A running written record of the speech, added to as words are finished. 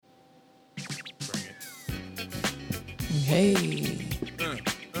Hey.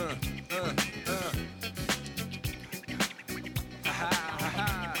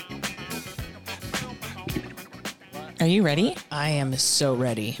 Are you ready? I am so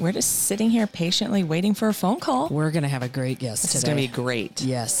ready. We're just sitting here patiently waiting for a phone call. We're going to have a great guest This today. is going to be great.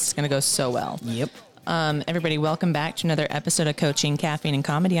 Yes. It's going to go so well. Yep. Everybody, welcome back to another episode of Coaching, Caffeine, and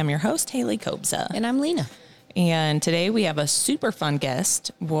Comedy. I'm your host, Haley Kobza. And I'm Lena. And today we have a super fun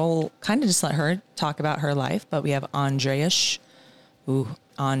guest. We'll kind of just let her talk about her life, but we have Andrea Schuler.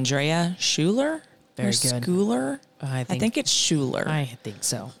 Very or good. Schooler. I think it's Schuler. I think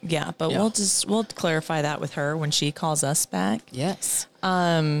so. Yeah, but Yeah. we'll clarify that with her when she calls us back. Yes.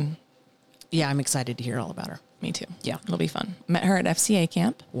 Yeah, I'm excited to hear all about her. Me too. Yeah. It'll be fun. Met her at FCA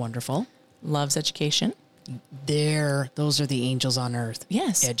camp. Wonderful. Loves education. Those are the angels on earth.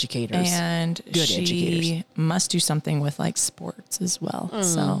 Yes. Educators. And Good she educators. must do something with like sports as well.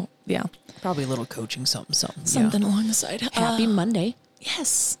 So yeah. Probably a little coaching, something. Something along the side. Happy Monday.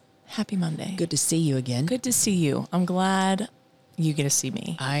 Yes. Happy Monday. Good to see you again. Good to see you. I'm glad you get to see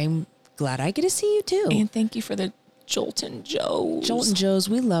me. I'm glad I get to see you too. And thank you for the Joltin' Joes. Joltin' Joe's,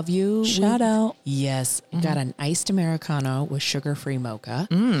 we love you. Shout out. Yes. Got an iced Americano with sugar-free mocha.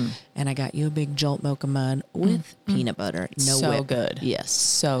 And I got you a big Jolt Mocha Mud with peanut butter. No So whip. good. Yes.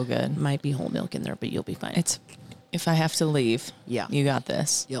 So good. Might be whole milk in there, but you'll be fine. It's if I have to leave, Yeah. you got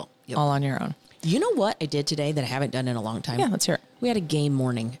this. Yep. All on your own. You know what I did today that I haven't done in a long time? Yeah, let's hear it. We had a game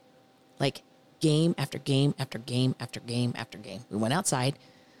morning. Like game after game after game after game after game. We went outside.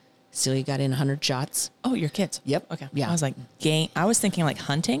 Celia got in 100 shots. Oh, your kids. Yep. Okay. Yeah. I was like game. I was thinking like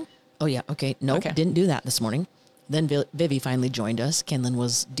hunting. Oh, yeah. Okay. Nope. Okay. Didn't do that this morning. Then Vivi finally joined us. Kenlin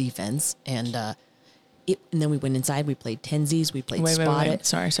was defense. And and then we went inside. We played tensies. We played spot it.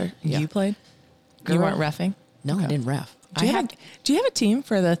 Sorry. Yeah. You played? Girl. You weren't reffing? No, I didn't ref. Do you have a team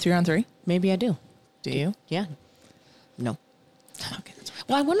for the 3-on-3? Maybe I do. Do you? Yeah. No. Okay, that's right.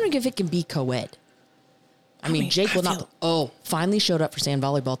 Well, I'm wondering if it can be co-ed. I mean, Jake will not. Finally showed up for sand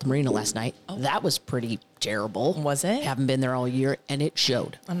volleyball at the marina last night. That was pretty terrible. Was it? Haven't been there all year, and it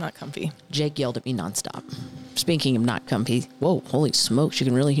showed. I'm not comfy. Jake yelled at me nonstop. Speaking of not comfy, whoa, holy smokes, you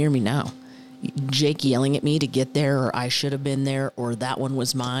can really hear me now. Jake yelling at me to get there, or I should have been there, or that one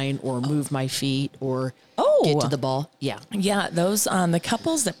was mine, or move my feet, or get to the ball. Yeah. Yeah, those the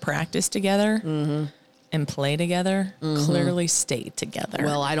couples that practice together and play together clearly stay together.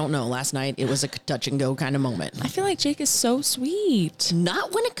 Well, I don't know. Last night, it was a touch and go kind of moment. I feel like Jake is so sweet.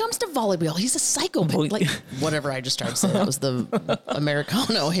 Not when it comes to volleyball. He's a psychopath. Like whatever I just tried to say. That was the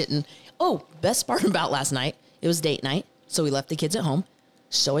Americano hitting. Oh, best part about last night, it was date night. So we left the kids at home.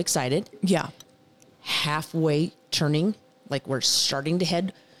 So excited. Yeah. Halfway turning, like we're starting to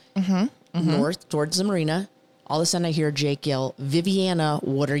head north towards the marina. All of a sudden I hear Jake yell, "Viviana,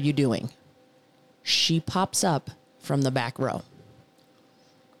 what are you doing?" She pops up from the back row.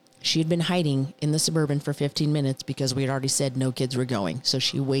 She had been hiding in the Suburban for 15 minutes because we had already said no kids were going. So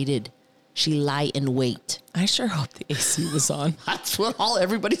she waited. She lie in wait. I sure hope the AC was on. That's what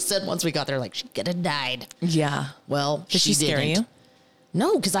everybody said once we got there. Like, she could have died. Yeah. Well, Did she scare didn't. you?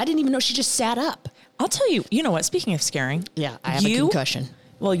 No, because I didn't even know she just sat up. I'll tell you, you know what? Speaking of scaring. Yeah, I have a concussion.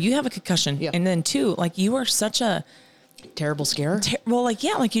 Well, you have a concussion. Yeah. And then too, like you are such a Terrible scare. like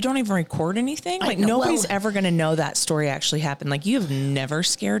you don't even record anything. Like know, nobody's well- ever going to know that story actually happened. Like you have never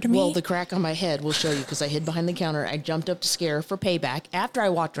scared me. Well, the crack on my head will show you because I hid behind the counter. I jumped up to scare for payback after I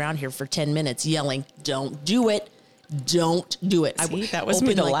walked around here for 10 minutes yelling, "Don't do it. Don't do it." See, I that was me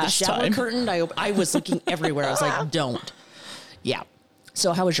opened, the like, last the shower time. curtain. I was looking everywhere. I was like, "Don't." Yeah.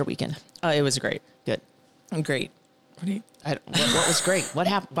 So how was your weekend? It was great. Good. Great. What was great? What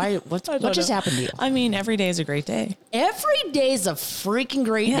happened? What just happened to you? I mean, every day is a great day. Every day is a freaking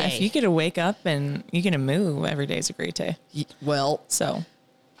great Yeah, day. if you get to wake up and you get to move, every day is a great day. Well, So,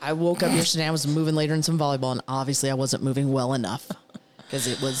 I woke up yesterday. I was moving later in some volleyball, and obviously I wasn't moving well enough because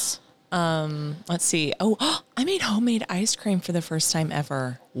it was let's see. Oh, I made homemade ice cream for the first time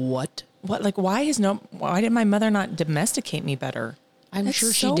ever. what? What? Like, why did my mother not domesticate me better? I'm That's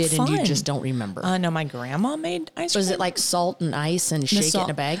sure she so did, and you fun. just don't remember. No, my grandma made ice cream. Was it like salt and ice and shake it in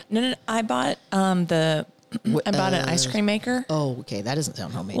a bag? No. I bought I bought an ice cream maker. Oh, okay. That doesn't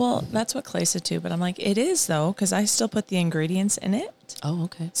sound homemade. Well, that's what Clay said too, but I'm like, it is though, because I still put the ingredients in it. Oh,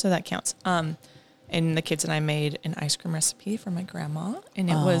 okay. So that counts. And the kids and I made an ice cream recipe for my grandma, and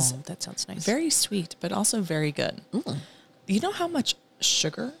it was that sounds nice. very sweet, but also very good. You know how much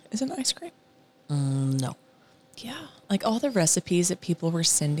sugar is in ice cream? No. Yeah. Like all the recipes that people were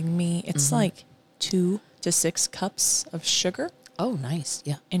sending me, it's like 2 to 6 cups of sugar Oh, nice.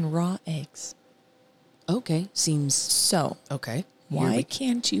 Yeah. and raw eggs. Okay. Seems So okay. why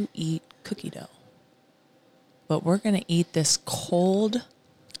can't you eat cookie dough? but we're going to eat this cold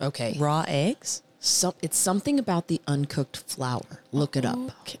Okay. raw eggs. It's something about the uncooked flour. Look it up.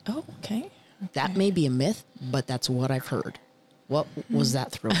 Okay. Oh, okay. That may be a myth, but that's what I've heard. What was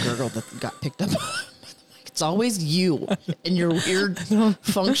that throat gurgle that got picked up? It's always you and your weird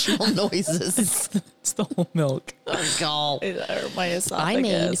functional noises. It's the whole milk. Oh, God. My I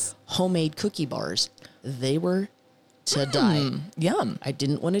made homemade cookie bars. They were to die. Yum. I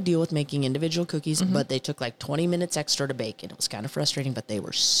didn't want to deal with making individual cookies, but they took like 20 minutes extra to bake, and it was kind of frustrating, but they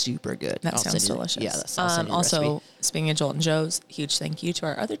were super good. That I'll sounds send you- delicious. Yeah, I'll send you the also, recipe. speaking of Jolt and Joe's, huge thank you to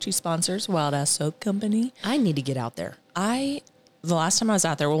our other two sponsors, Wild Ass Soap Company. I need to get out there. The last time I was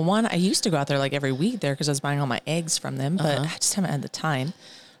out there, well, one, I used to go out there like every week there because I was buying all my eggs from them, but I just haven't had the time.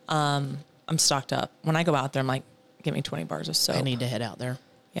 I'm stocked up. When I go out there, I'm like, give me 20 bars of soap. I need to head out there.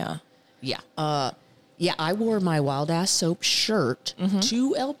 Yeah. Yeah. Yeah, I wore my Wild Ass Soap shirt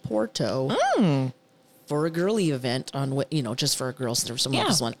to El Porto for a girly event on, just for girls. There was some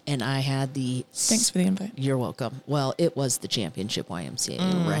locals one, and I had the. Thanks for the invite. You're welcome. Well, it was the championship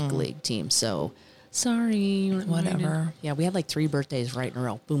YMCA rec league team, so sorry. Whatever. Yeah, we had like 3 birthdays right in a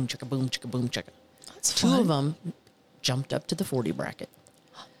row. Boom chicka, boom chicka, boom chicka. That's 2 fun. of them jumped up to the 40 bracket.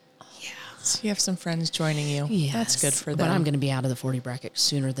 So you have some friends joining you. Yes. That's good for them. But I'm going to be out of the 40 bracket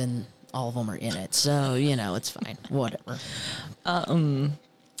sooner than all of them are in it. So, it's fine. Whatever.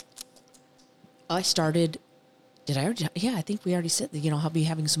 I started, did I already? Yeah, I think we already said that, I'll be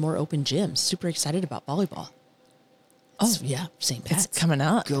having some more open gyms. Super excited about volleyball. Yeah, St. Pat's. It's coming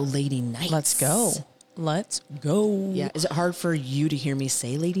up. Go Lady Knights. Let's go. Let's go. Yeah. Is it hard for you to hear me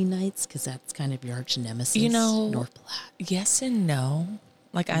say Lady Knights? Because that's kind of your arch nemesis. North Platte. Yes and no.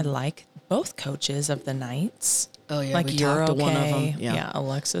 Like, I like both coaches of the Knights. Oh, yeah. Like, we you're talked okay. to one of them. Yeah.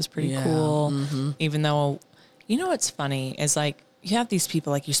 Alexa's pretty Yeah, cool. Even though, what's funny is, like, you have these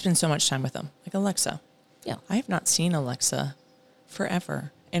people, like, you spend so much time with them. Like Alexa. Yeah. I have not seen Alexa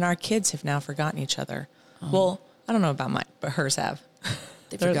forever. And our kids have now forgotten each other. Well, I don't know about mine, but hers have.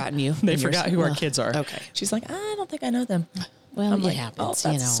 They've forgotten you. They and forgot yours. who our Well, kids are. Okay. She's like, I don't think I know them. Well, I'm it like, happens. oh,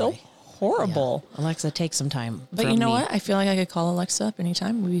 that's so horrible. Yeah. Alexa, take some time. But from you know me. what? I feel like I could call Alexa up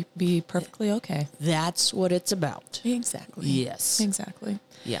anytime. We'd be perfectly okay. That's what it's about. Exactly. Yes. Exactly.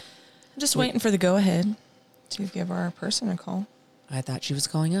 Yeah. I'm just waiting for the go-ahead to give our person a call. I thought she was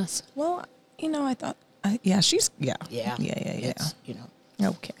calling us. Well, I thought, she's, yeah. Yeah. It's,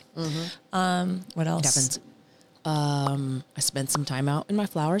 Okay. What else? it happens. I spent some time out in my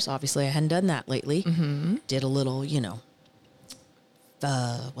flowers. Obviously, I hadn't done that lately. Did a little,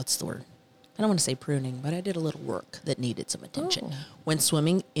 what's the word? I don't want to say pruning, but I did a little work that needed some attention. Oh. Went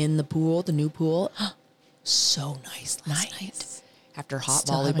swimming in the pool, the new pool. So nice last night. After hot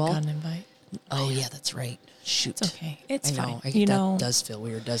Still haven't volleyball. got an invite. Oh, yeah, that's right. Shoot. It's okay. It's I know. fine. That does feel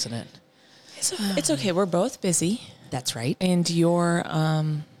weird, doesn't it? It's okay. We're both busy. That's right. And your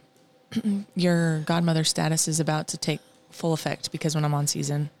godmother status is about to take full effect because when I'm on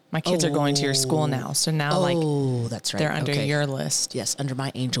season, my kids are going to your school now. So now, That's right. they're under Okay. your list. Yes, under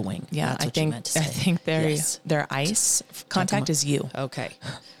my angel wing. Yeah, That's I what you think meant to say. I think Yes. their ice contact is you. Okay.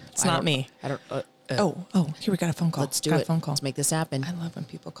 It's not me. I don't. Here we got a phone call. Let's do got it. A phone call. Let's make this happen. I love when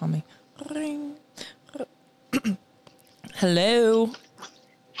people call me. Ring. Hello.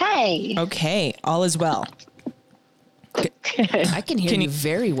 Hey. Okay, all is well. I can hear Can you you-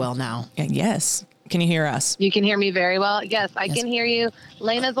 very well now. Yes. Can you hear us? You can hear me very well. Yes, I can hear you.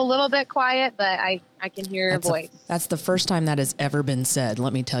 Lena's a little bit quiet, but I can hear your voice. That's the first time that has ever been said.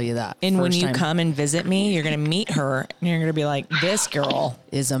 Let me tell you that. And when First you time come and visit me, you're going to meet her and you're going to be like, this girl.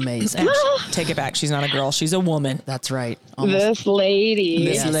 is amazing. Take it back. She's not a girl. She's a woman. That's right. Almost. This lady.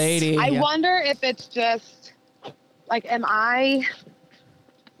 This Yes. lady. I Yeah. wonder if it's just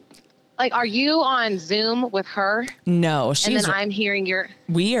are you on Zoom with her? No, And she's. then I'm hearing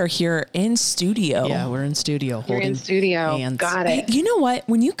We are here in studio. Yeah, we're in studio. you're holding in studio. hands. Got Hey, it. you know what?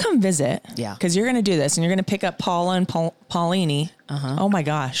 When you come visit, Yeah. because you're going to do this and you're going to pick up Paula and Paulini. Oh my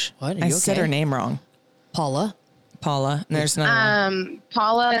gosh. What? Are I you said okay? her name wrong. Paula. Paula. And there's another one.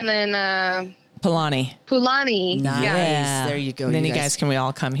 Paula and then Polani. Pulani. Nice. Yeah. There you go. And then you you guys can we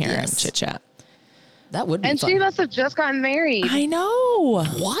all come here and Yes. chit chat. That would be And fun. she must have just gotten married. I know.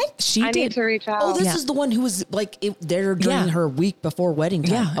 What? She I did. need to reach out. Oh, this Yeah. is the one who was like there during Yeah. her week before wedding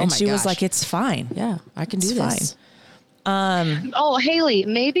time. Yeah. Oh And my she was gosh. like, it's fine. yeah, I can do It's this. Oh, Haley,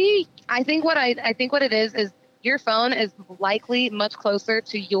 maybe I think what it is your phone is likely much closer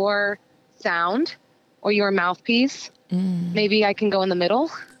to your sound or your mouthpiece. Maybe I can go in the middle.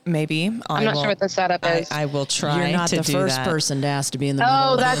 Maybe. I'm not sure what the setup is. I will try You're not to the do first that. person to ask to be in the middle.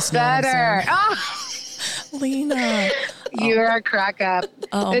 Oh, of that's this better. nonsense. Ah! Lena, You're a crack up.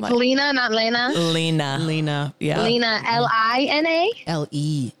 It's Lena, not Lena. Lena. Yeah. Lena, Lina.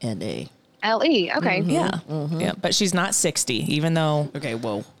 Lena. Le. Okay. Yeah. Yeah. But she's not 60, even though. Okay.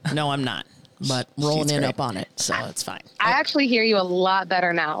 Whoa. No, I'm not. But rolling in up on it, so it's fine. I actually hear you a lot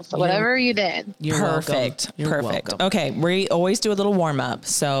better now. So whatever you did. You're perfect. Welcome. You're Perfect. welcome. Okay. We always do a little warm up.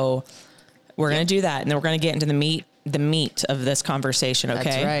 So we're going to do that. And then we're going to get into the meat of this conversation. Okay.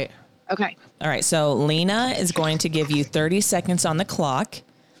 That's right. Okay. All right. So Lena is going to give you 30 seconds on the clock.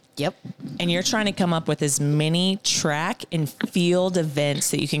 Yep. And you're trying to come up with as many track and field events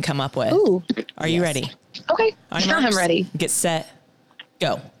that you can come up with. Ooh. Are you ready? Okay. I'm ready. Get set.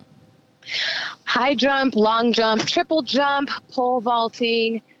 Go. High jump, long jump, triple jump, pole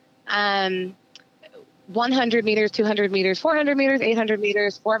vaulting, 100 meters, 200 meters, 400 meters, 800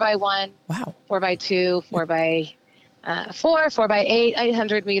 meters, 4x1, Wow. 4x2, 4x4, 4x8,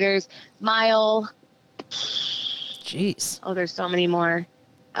 800 meters, mile. Jeez. Oh, there's so many more.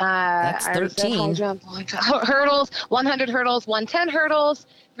 That's 13. High jump, long jump, hurdles, 100 hurdles, 110 hurdles,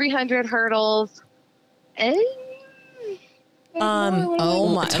 300 hurdles, and oh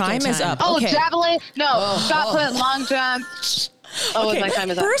my time is up. Oh, okay. javelin. No, shot put, long jump. Oh, Okay. my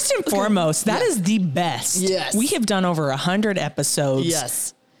time is up. First and foremost, that is the best. Yes. We have done over 100 episodes.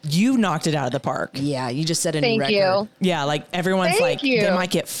 Yes. You knocked it out of the park. Yeah, you just set a new Thank record. you. Yeah, like everyone's Thank you. they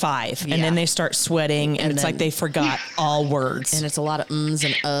might get 5 and Yeah. then they start sweating and it's then- like they forgot all words. And it's a lot of ums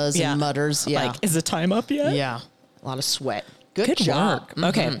and uhs Yeah. and mutters. Yeah. Like, is the time up yet? Yeah. A lot of sweat. Good Good job.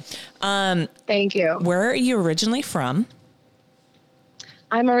 work. Okay. Thank you. Where are you originally from?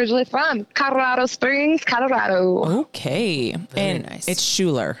 I'm originally from Colorado Springs, Colorado. Okay. And nice. it's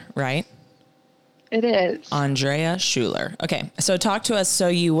Schuler, right? It is. Andrea Schuler. Okay. So talk to us. So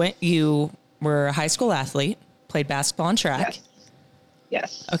you were a high school athlete, played basketball and track.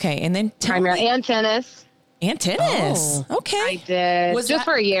 Yes. Okay. And then Primary and tennis. and tennis. Oh. Okay. I did. Was just that-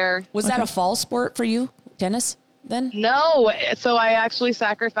 for a year. Was that a fall sport for you? Tennis then? No. So I actually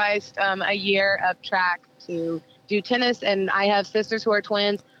sacrificed a year of track to do tennis. And I have sisters who are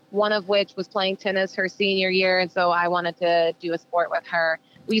twins, one of which was playing tennis her senior year. And so I wanted to do a sport with her.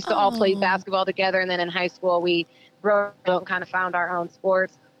 We used to all play basketball together. And then in high school, we broke out and kind of found our own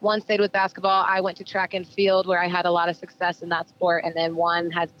sports. One stayed with basketball. I went to track and field where I had a lot of success in that sport. And then one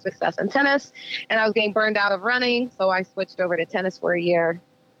had success in tennis. And I was getting burned out of running. So I switched over to tennis for a year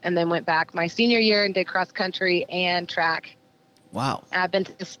and then went back my senior year and did cross country and track. Wow. And I've been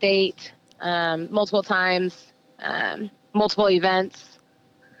to the state multiple times, multiple events.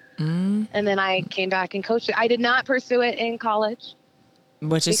 And then I came back and coached it. I did not pursue it in college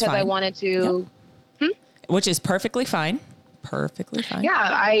Which is because fine. I wanted to. Which is perfectly fine. Perfectly fine. Yeah,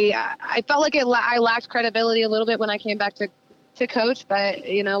 I felt like I lacked credibility a little bit when I came back to coach, but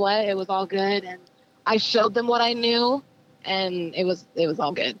you know what? It was all good, and I showed them what I knew, and it was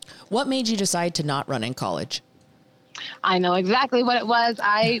all good. What made you decide to not run in college? I know exactly what it was.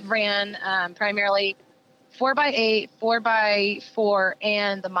 I ran primarily 4x8, 4x4,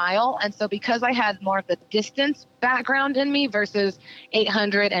 and the mile. And so because I had more of the distance background in me versus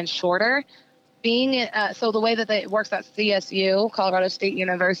 800 and shorter, so the way that it works at CSU, Colorado State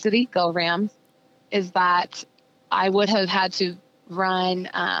University, go Rams, is that I would have had to run,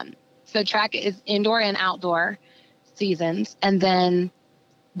 so track is indoor and outdoor seasons. And then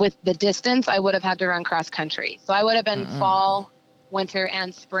with the distance, I would have had to run cross country. So I would have been fall, winter,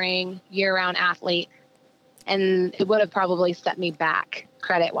 and spring year-round athlete. And it would have probably set me back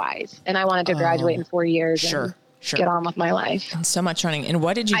credit-wise. And I wanted to graduate in 4 years and get on with my life. And so much running. And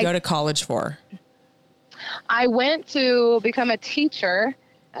what did you go to college for? I went to become a teacher,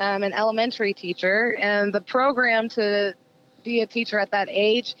 an elementary teacher. And the program to be a teacher at that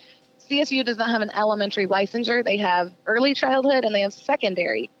age, CSU does not have an elementary licensure. They have early childhood and they have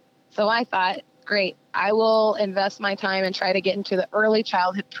secondary. So I thought, great, I will invest my time and try to get into the early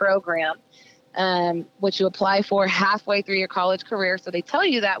childhood program, which you apply for halfway through your college career. So they tell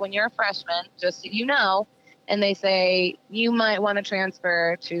you that when you're a freshman, just so you know, and they say you might want to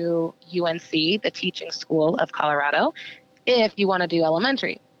transfer to UNC, the teaching school of Colorado, if you want to do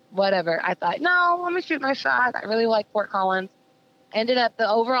elementary, whatever. I thought, no, let me shoot my shot. I really like Fort Collins. Ended up, the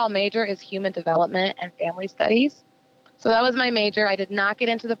overall major is human development and family studies. So that was my major. I did not get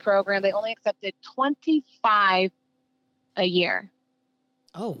into the program. They only accepted 25 a year.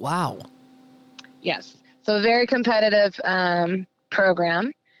 Oh, wow. Yes. So a very competitive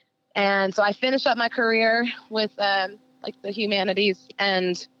program. And so I finished up my career with like the humanities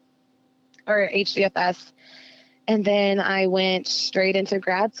or HCFS. And then I went straight into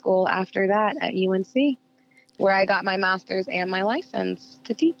grad school after that at UNC, where I got my master's and my license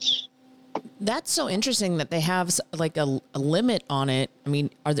to teach. That's so interesting that they have like a limit on it. I mean,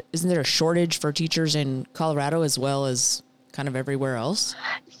 isn't there a shortage for teachers in Colorado as well as kind of everywhere else?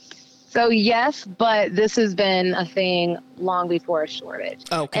 So yes, but this has been a thing long before a shortage.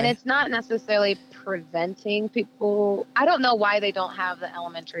 Okay. And it's not necessarily preventing people. I don't know why they don't have the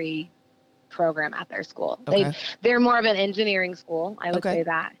elementary program at their school. Okay. They're more of an engineering school. I would say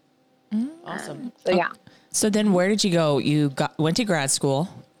that. Awesome. So yeah. So then where did you go? You went to grad school.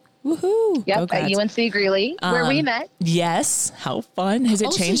 Woohoo. Yep, at UNC Greeley, where we met. Yes. How fun. Has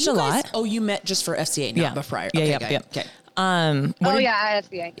it changed a lot? Oh, you met just for FCA, not but prior. Yeah, okay, Okay. At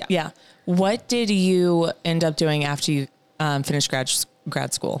FCA. Yeah. What did you end up doing after you finished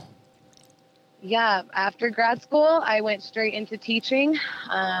grad school? Yeah, after grad school, I went straight into teaching.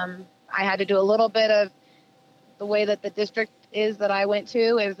 I had to do a little bit of the way that the district is that I went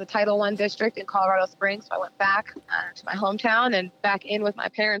to. It was the Title I district in Colorado Springs. So I went back to my hometown and back in with my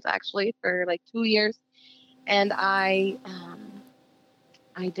parents actually for like 2 years. And I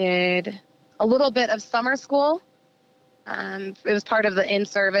did a little bit of summer school. It was part of the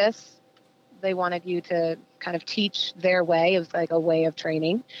in-service. They wanted you to kind of teach their way. It was like a way of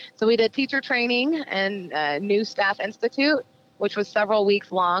training. So we did teacher training and New Staff Institute, which was several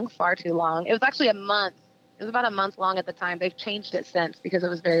weeks long, far too long. It was actually a month. It was about a month long at the time. They've changed it since because it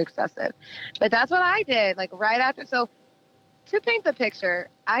was very excessive. But that's what I did, like right after. So to paint the picture,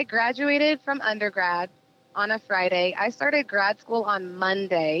 I graduated from undergrad on a Friday. I started grad school on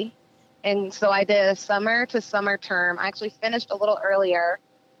Monday. And so I did a summer to summer term. I actually finished a little earlier.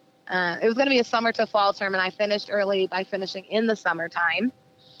 It was going to be a summer to fall term, and I finished early by finishing in the summertime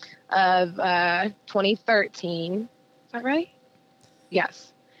of 2013. Is that right?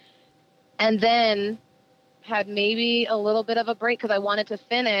 Yes. And then had maybe a little bit of a break because I wanted to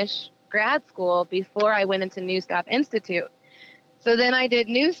finish grad school before I went into New Staff Institute. So then I did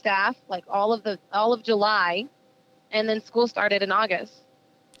New Staff like all of July, and then school started in August.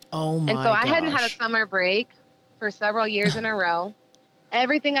 Oh my And so I hadn't had a gosh. summer break for several years in a row.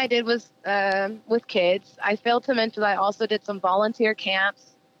 Everything I did was with kids. I failed to mention that I also did some volunteer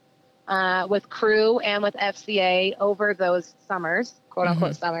camps with crew and with FCA over those summers, quote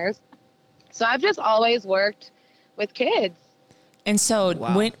unquote summers. So I've just always worked with kids. And so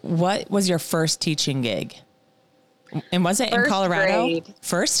what was your first teaching gig? And was it in Colorado? Grade.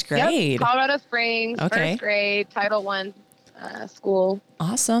 First grade. Yep, Colorado Springs, Okay. first grade, Title I school.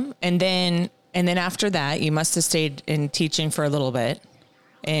 Awesome. And then after that, you must have stayed in teaching for a little bit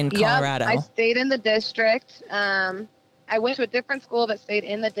in Colorado. Yep, I stayed in the district. I went to a different school but stayed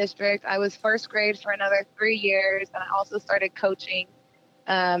in the district. I was first grade for another 3 years, and I also started coaching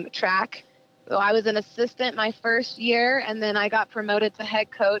track. So I was an assistant my first year, and then I got promoted to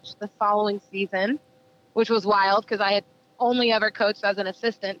head coach the following season, which was wild because I had only ever coached as an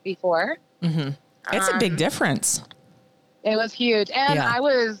assistant before. It's a big difference. It was huge. And I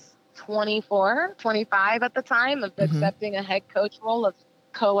was 24, 25 at the time of accepting a head coach role of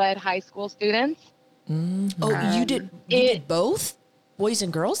co-ed high school students. Oh, you did both? Boys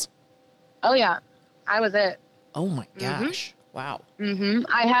and girls? Oh, yeah. I was it. Oh, my gosh. Wow.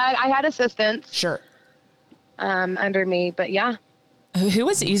 I had assistants. Sure. Under me, but yeah. Who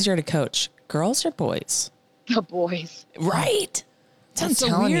was easier to coach, girls or boys? The boys. Right. That's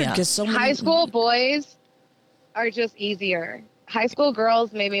so weird because so many High school boys are just easier. High school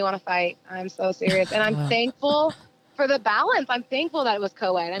girls made me want to fight. I'm so serious. And I'm thankful for the balance. I'm thankful that it was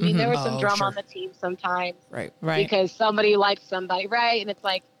co-ed. I mean, there was some drama on the team sometimes. Right. Because somebody liked somebody, right? And it's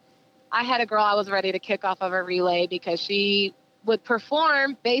like, I had a girl I was ready to kick off of a relay because she would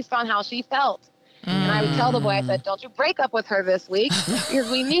perform based on how she felt. And I would tell the boy, I said, don't you break up with her this week because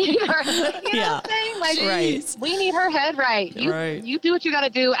we need her. You know what I'm saying? Like, we need her head right. You do what you got to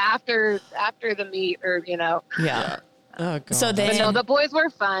do after the meet or, you know. Yeah. Oh, God. So then, but no, the boys were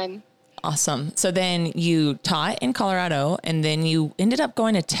fun. Awesome. So then you taught in Colorado and then you ended up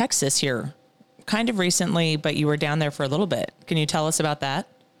going to Texas here kind of recently, but you were down there for a little bit. Can you tell us about that?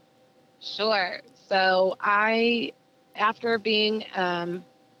 Sure. So after being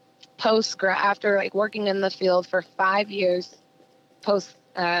after like working in the field for 5 years post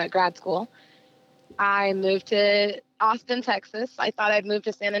grad school, I moved to Austin, Texas. I thought I'd move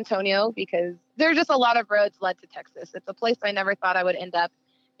to San Antonio because there's just a lot of roads led to Texas. It's a place I never thought I would end up,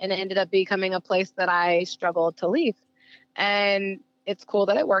 and it ended up becoming a place that I struggled to leave. And it's cool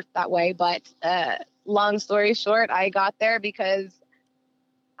that it worked that way. But long story short, I got there because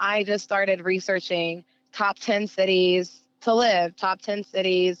I just started researching top 10 cities to live, top 10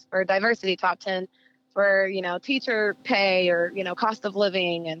 cities for diversity, top 10 for, you know, teacher pay or, you know, cost of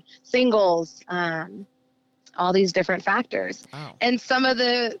living and singles, all these different factors. Wow. And some of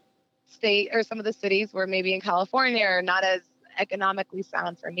the state or some of the cities were maybe in California or not as economically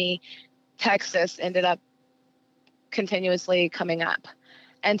sound for me, Texas ended up continuously coming up.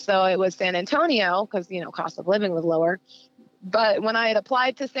 And so it was San Antonio because, cost of living was lower. But when I had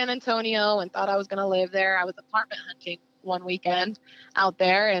applied to San Antonio and thought I was going to live there, I was apartment hunting one weekend out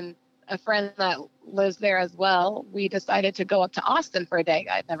there, and a friend that lives there as well, we decided to go up to Austin for a day.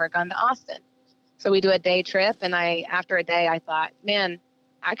 I'd never gone to Austin. So we do a day trip, and after a day, I thought, man,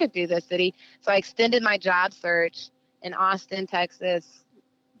 I could do this city. So I extended my job search, and Austin, Texas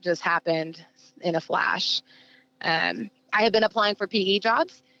just happened in a flash. I had been applying for PE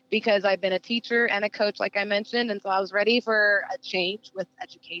jobs because I've been a teacher and a coach, like I mentioned. And so I was ready for a change with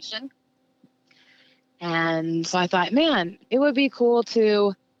education. And so I thought, man, it would be cool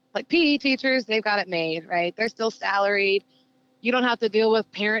to, like, PE teachers, they've got it made, right? They're still salaried. You don't have to deal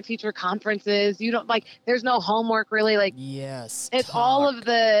with parent-teacher conferences. You don't, like, there's no homework really. Like, yes, it's all of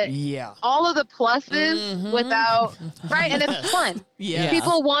the pluses Mm-hmm. without, right? And it's fun. Yeah.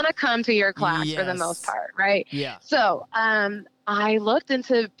 People want to come to your class for the most part, right? Yeah. So I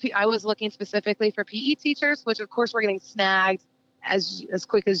was looking specifically for PE teachers, which of course we're getting snagged as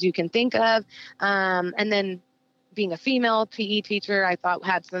quick as you can think of. And then being a female PE teacher, I thought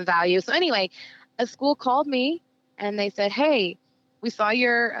had some value. So anyway, a school called me and they said, hey, we saw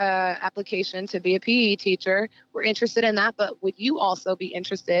your application to be a PE teacher. We're interested in that, but would you also be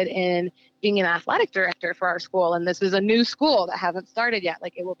interested in being an athletic director for our school? And this is a new school that hasn't started yet.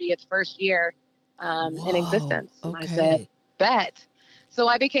 Like, it will be its first year in existence. And I said, bet. So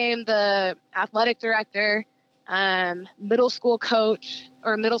I became the athletic director, middle school coach,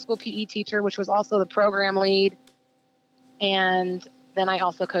 or middle school PE teacher, which was also the program lead. And then I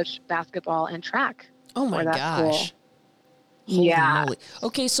also coached basketball and track. Oh my gosh. School. Yeah. Moly.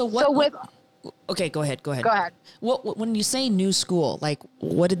 Okay. So what? Okay. Go ahead. Go ahead. What, when you say new school, like,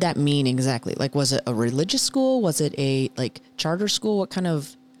 what did that mean exactly? Like, was it a religious school? Was it a charter school? What kind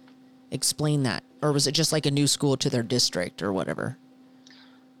of, explain that? Or was it just like a new school to their district or whatever?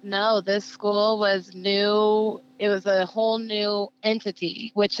 No, this school was new. It was a whole new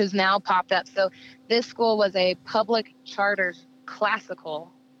entity, which has now popped up. So this school was a public charter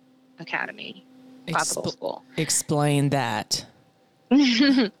classical academy. Classical school. Explain that.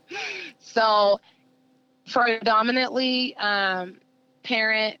 So predominantly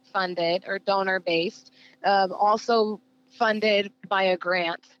parent funded or donor based, also funded by a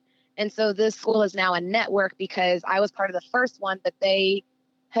grant. And so this school is now a network because I was part of the first one, but they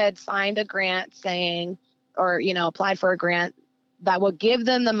had signed a grant saying, or, applied for a grant that will give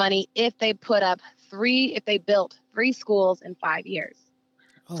them the money if they built 3 schools in 5 years.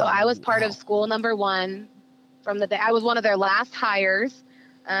 So I was part of school number 1 from the day. I was one of their last hires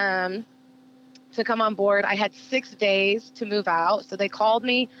to come on board. I had 6 days to move out. So they called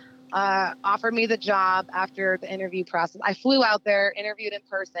me, offered me the job after the interview process. I flew out there, interviewed in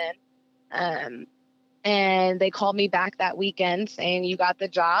person, and they called me back that weekend saying, you got the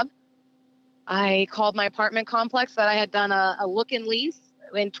job. I called my apartment complex that I had done a look-in lease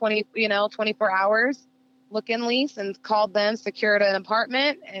in 24 hours. Look-in lease, and called them, secured an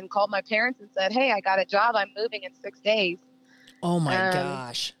apartment, and called my parents and said, hey, I got a job. I'm moving in 6 days. Oh my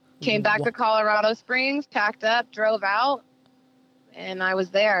gosh. Came back to Colorado Springs, packed up, drove out, and I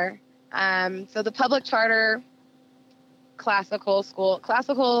was there. So the public charter classical school,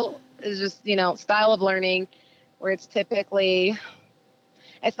 classical is just, style of learning where it's typically,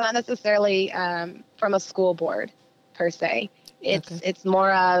 it's not necessarily from a school board per se. It's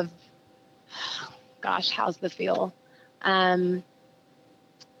more of, gosh, how's the feel? To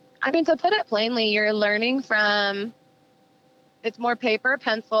put it plainly, you're learning from, it's more paper,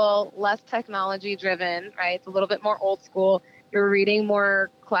 pencil, less technology driven, right? It's a little bit more old school. You're reading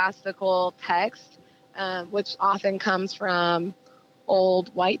more classical text, which often comes from old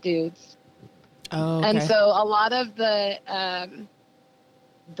white dudes. Oh, okay. And so a lot of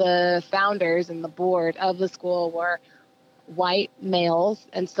the founders and the board of the school were white males.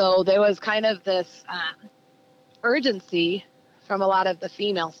 And so there was kind of this urgency from a lot of the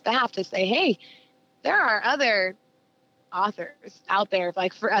female staff to say, hey, there are other authors out there,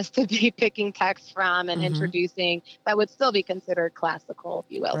 like, for us to be picking text from and introducing that would still be considered classical,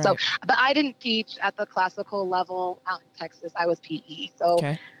 if you will. Right. So, but I didn't teach at the classical level out in Texas. I was PE. So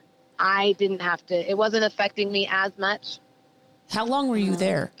I didn't have to, it wasn't affecting me as much. How long were you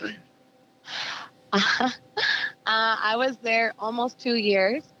there? I was there almost 2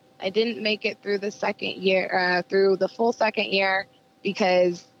 years. I didn't make it through the second year, through the full second year,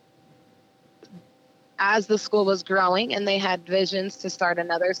 because as the school was growing and they had visions to start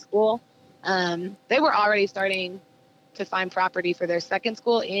another school, they were already starting to find property for their second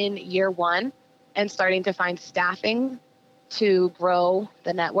school in year 1 and starting to find staffing to grow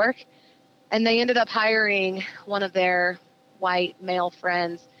the network. And they ended up hiring one of their white male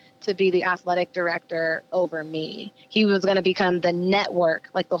friends to be the athletic director over me. He was going to become the network,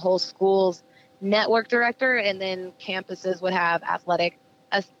 like the whole school's network director, and then campuses would have athletic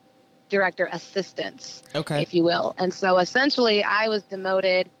director assistants, if you will. And so essentially I was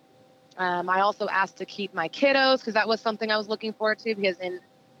demoted. I also asked to keep my kiddos because that was something I was looking forward to, because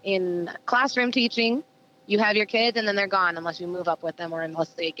in classroom teaching, you have your kids and then they're gone unless you move up with them or unless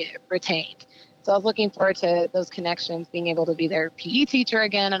they get retained. So I was looking forward to those connections, being able to be their PE teacher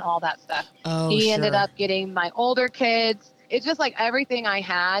again and all that stuff. He ended up getting my older kids. It's just like everything I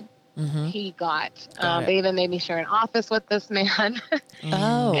had, he got. They even made me share an office with this man.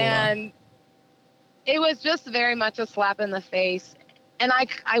 And it was just very much a slap in the face. And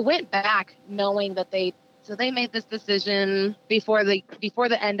I went back knowing that they made this decision before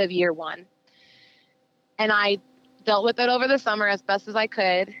the end of year 1. And I dealt with it over the summer as best as I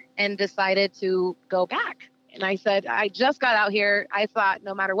could and decided to go back. And I said, I just got out here. I thought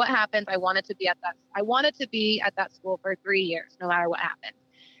no matter what happens, I wanted to be at that school for 3 years, no matter what happened.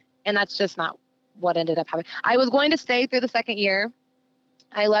 And that's just not what ended up happening. I was going to stay through the second year.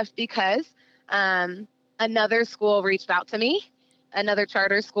 I left because another school reached out to me, another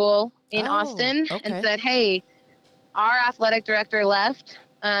charter school in Austin, and said, hey, our athletic director left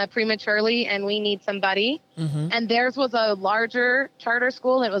prematurely and we need somebody. And theirs was a larger charter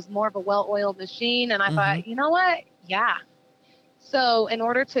school. It was more of a well-oiled machine. And I thought, you know what? Yeah. So in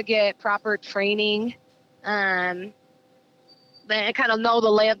order to get proper training, then kind of know the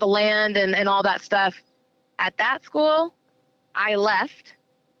lay of the land and all that stuff at that school, I left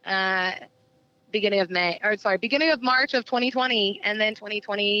beginning of March of 2020. And then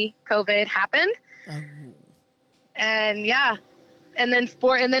 2020 COVID happened. And yeah. And then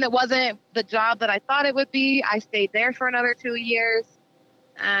it wasn't the job that I thought it would be. I stayed there for another 2 years.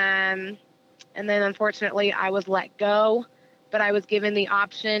 And then unfortunately I was let go, but I was given the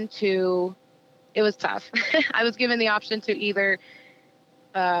option it was tough. I was given the option to either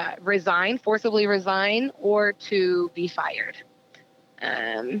forcibly resign, or to be fired.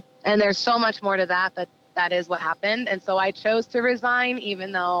 And there's so much more to that, but that is what happened. And so I chose to resign,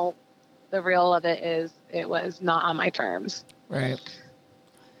 even though the real of it is it was not on my terms. Right.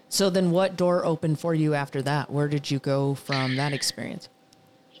 So then what door opened for you after that? Where did you go from that experience?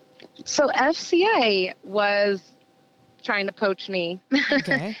 So FCA was trying to poach me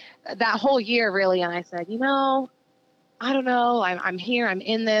that whole year, really. And I said, I don't know. I'm here. I'm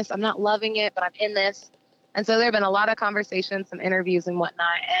in this. I'm not loving it, but I'm in this. And so there have been a lot of conversations, some interviews and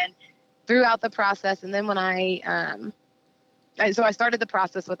whatnot. And throughout the process, and then when I started the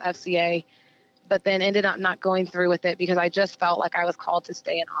process with FCA, but then ended up not going through with it because I just felt like I was called to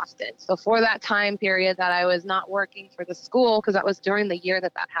stay in Austin. So for that time period that I was not working for the school, because that was during the year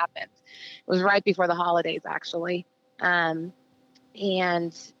that happened. It was right before the holidays, actually. Let's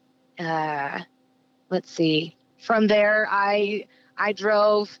see. From there, I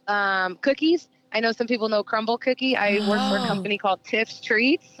drove cookies. I know some people know Crumble Cookie. I worked for a company called Tiff's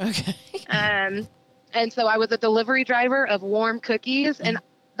Treats. Okay. And so I was a delivery driver of warm cookies, and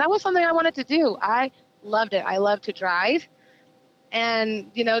that was something I wanted to do. I loved it. I love to drive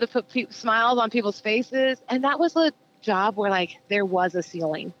and, to put smiles on people's faces. And that was a job where there was a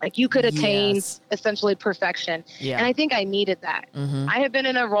ceiling, you could attain essentially perfection. Yeah. And I think I needed that. I have been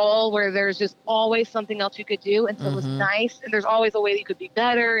in a role where there's just always something else you could do. And so it was nice. And there's always a way that you could be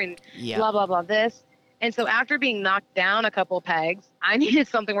better and blah, blah, blah, this. And so after being knocked down a couple pegs, I needed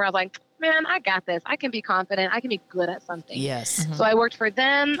something where I was like, man, I got this. I can be confident. I can be good at something. Yes. So I worked for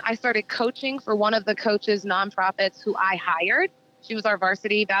them. I started coaching for one of the coaches' nonprofits who I hired. She was our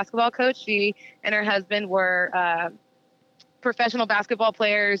varsity basketball coach. She and her husband were professional basketball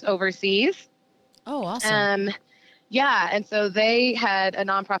players overseas. Oh, awesome. Yeah. And so they had a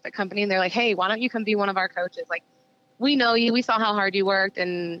nonprofit company and they're like, hey, why don't you come be one of our coaches? We know you. We saw how hard you worked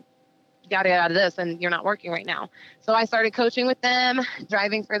and got it out of this, and you're not working right now. So I started coaching with them,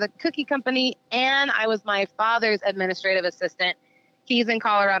 driving for the cookie company, and I was my father's administrative assistant. He's in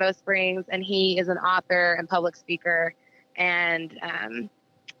Colorado Springs, and he is an author and public speaker and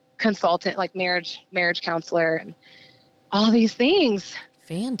consultant, marriage counselor, and all these things.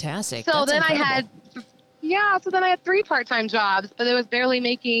 Fantastic. So That's then incredible. I had 3 part-time jobs, but it was barely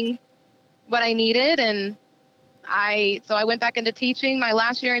making what I needed, and I went back into teaching my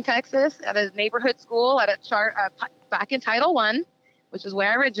last year in Texas at a neighborhood school back in Title I, which is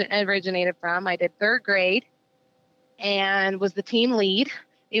where I originated from. I did 3rd grade and was the team lead.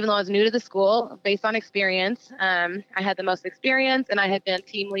 even though I was new to the school, based on experience. I had the most experience, and I had been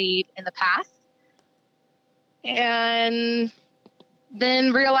team lead in the past. And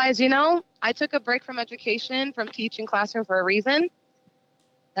then realized, I took a break from education, from teaching classroom for a reason.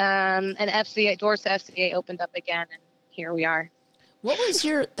 And FCA, doors to FCA opened up again, and here we are. What was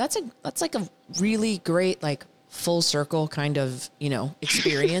that's like a really great, like, full circle kind of,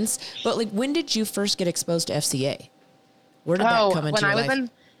 experience. But like, when did you first get exposed to FCA? Where did that come into your life?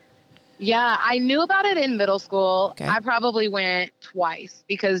 I knew about it in middle school. Okay. I probably went twice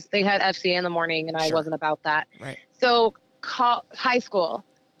because they had FCA in the morning and I wasn't about that. Right. So high school,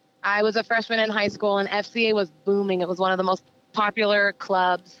 I was a freshman in high school and FCA was booming. It was one of the most popular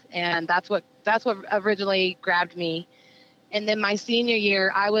clubs, and that's what originally grabbed me. And then my senior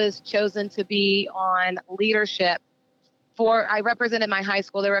year, I was chosen to be on leadership. I represented my high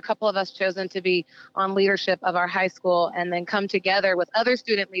school. There were a couple of us chosen to be on leadership of our high school, and then come together with other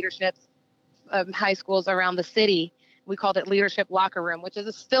student leaderships of high schools around the city. We called it Leadership Locker Room, which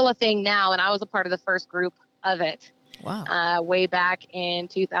is still a thing now, and I was a part of the first group of it. Wow. Way back in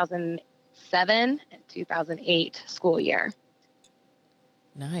 2007 and 2008 school year.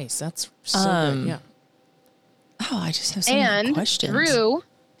 Nice. That's so good. Yeah. Oh, I just have some questions. Drew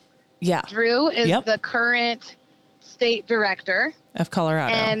is Yep. the current state director of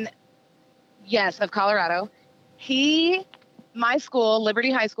Colorado. And yes, of Colorado. My school, Liberty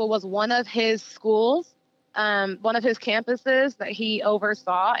High School, was one of his schools, one of his campuses that he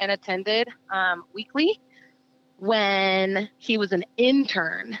oversaw and attended weekly when he was an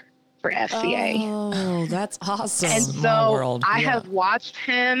intern for FCA. Oh, that's awesome. And so I have watched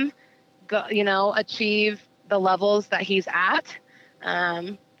him go, achieve the levels that he's at,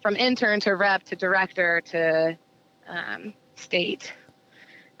 from intern to rep to director to state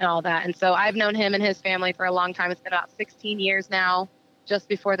and all that. And so I've known him and his family for a long time. It's been about 16 years now. Just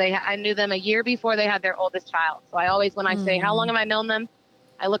before I knew them a year before they had their oldest child. So I always, when I say, how long have I known them?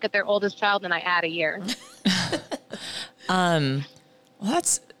 I look at their oldest child and I add a year. Well,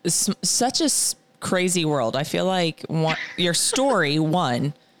 that's such a crazy world. I feel like your story,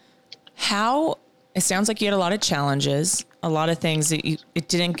 it sounds like you had a lot of challenges, a lot of things that it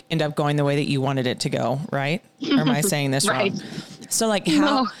didn't end up going the way that you wanted it to go, right? Or am I saying this right. wrong? So like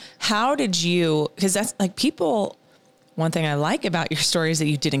how did you, because that's like one thing I like about your story is that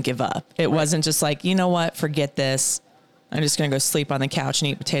you didn't give up. It wasn't just like, you know what, forget this. I'm just going to go sleep on the couch and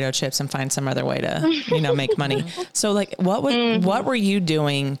eat potato chips and find some other way to, make money. So like, what were you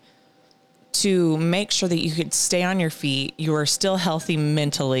doing to make sure that you could stay on your feet? You were still healthy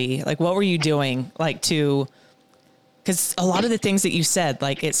mentally. Like, what were you doing? Like because a lot of the things that you said,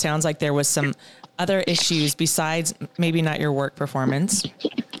 like, it sounds like there was some other issues besides maybe not your work performance,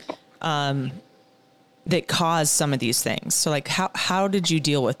 that caused some of these things. So like, how did you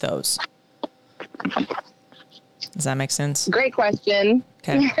deal with those? Does that make sense? Great question.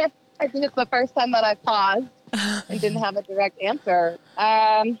 Okay. I think it's the first time that I paused and didn't have a direct answer.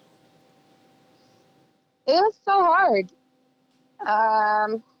 It was so hard.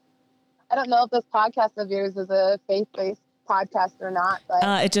 I don't know if this podcast of yours is a faith-based podcast or not,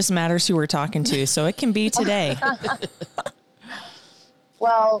 but it just matters who we're talking to. So it can be today.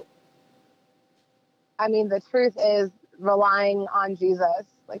 Well, I mean, the truth is relying on Jesus,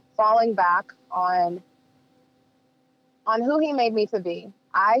 like falling back on who he made me to be.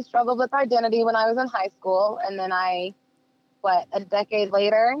 I struggled with identity when I was in high school. And then a decade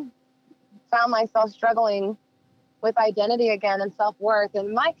later, found myself struggling with identity again and self-worth.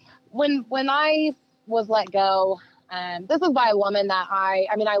 And when I was let go, this was by a woman that I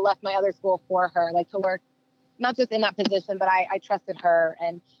left my other school for her, like to work, not just in that position, but I trusted her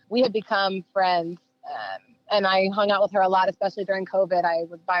and we had become friends. And I hung out with her a lot, especially during COVID. I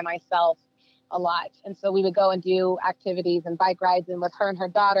was by myself a lot. And so we would go and do activities and bike rides and with her and her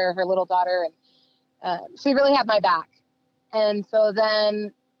daughter, her little daughter. And she really had my back. And so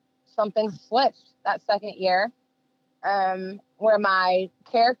then something switched that second year, where my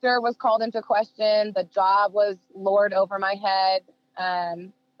character was called into question. The job was lowered over my head,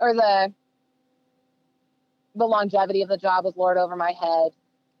 or the longevity of the job was lowered over my head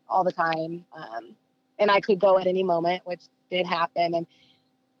all the time. And I could go at any moment, which did happen. And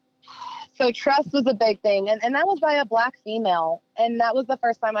so trust was a big thing. And that was by a Black female. And that was the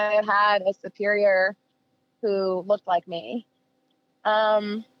first time I had had a superior who looked like me.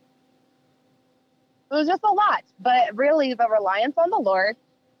 It was just a lot, but really the reliance on the Lord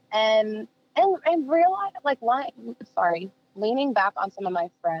and realize, leaning back on some of my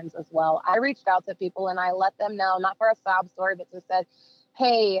friends as well. I reached out to people and I let them know, not for a sob story, but just said,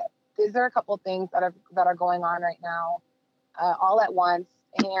 hey, these are a couple things that are going on right now. all at once.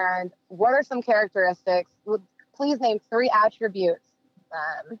 And what are some characteristics? Please name 3 attributes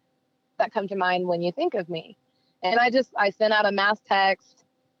that come to mind when you think of me. And I sent out a mass text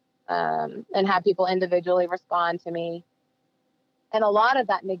and had people individually respond to me. And a lot of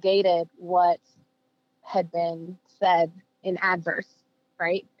that negated what had been said in adverse,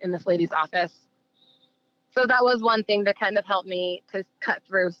 right, in this lady's office. So that was one thing that kind of helped me to cut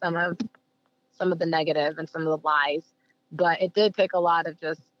through some of the negative and some of the lies. But it did take a lot of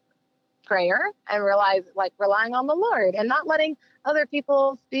just prayer and relying on the Lord and not letting other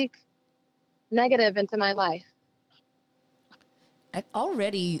people speak negative into my life.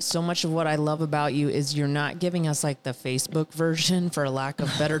 Already, so much of what I love about you is you're not giving us like the Facebook version, for lack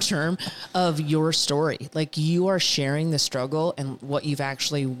of a better term, of your story. Like, you are sharing the struggle and what you've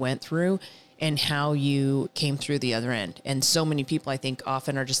actually went through and how you came through the other end. And so many people, I think,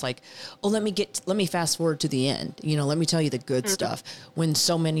 often are just like, oh, let me fast forward to the end. Let me tell you the good stuff. When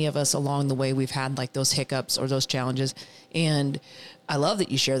so many of us along the way, we've had like those hiccups or those challenges. And I love that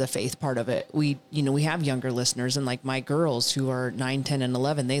you share the faith part of it. We have younger listeners, and like my girls who are 9, 10, and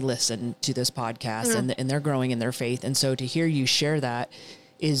 11, they listen to this podcast and they're growing in their faith. And so to hear you share that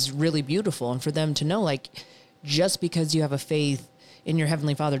is really beautiful. And for them to know, like, just because you have a faith in your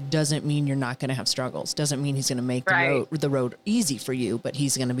Heavenly Father doesn't mean you're not going to have struggles. Doesn't mean he's going to make the road easy for you, but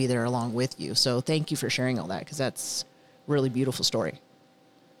he's going to be there along with you. So thank you for sharing all that, because that's a really beautiful story.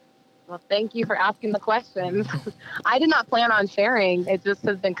 Well, thank you for asking the questions. I did not plan on sharing. It just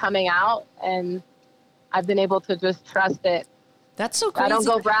has been coming out, and I've been able to just trust it. That's so crazy. I don't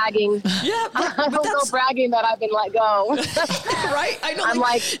go bragging. Yeah, I don't go bragging that I've been let go. Right. I know. I'm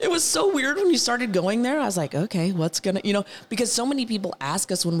like, it was so weird when you started going there. I was like, okay, what's gonna, because so many people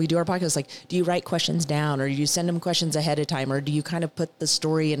ask us when we do our podcast, like, do you write questions down, or do you send them questions ahead of time, or do you kind of put the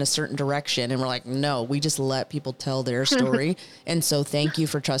story in a certain direction? And we're like, no, we just let people tell their story. And so thank you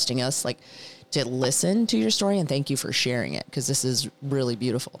for trusting us, like, to listen to your story, and thank you for sharing it, because this is really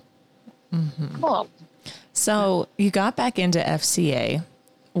beautiful. Mm-hmm. Cool. So you got back into FCA,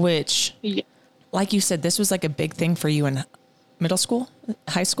 which, like you said, this was like a big thing for you in middle school,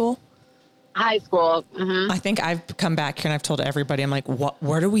 high school? High school. Mm-hmm. I think I've come back here and I've told everybody, I'm like,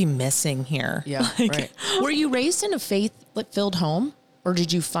 what are we missing here? Yeah, right. Were you raised in a faith-filled home, or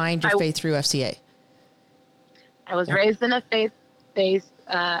did you find your faith through FCA? I was raised in a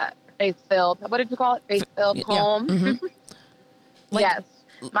faith-filled, what did you call it? Faith-filled home. Mm-hmm. Yes.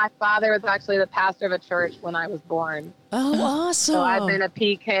 My father was actually the pastor of a church when I was born. Oh, awesome. So I've been a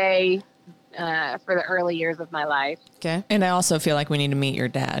PK for the early years of my life. Okay. And I also feel like we need to meet your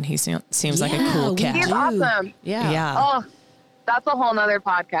dad. He seems like a cool cat. He's awesome. Yeah. Oh, that's a whole nother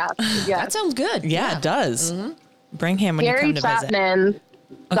podcast. Yes. That sounds good. Yeah, it does. Mm-hmm. Bring him when Gary you come to Chapman, visit.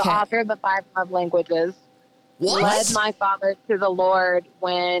 The author of the 5 Love Languages, led my father to the Lord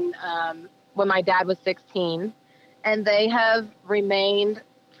when my dad was 16. And they have remained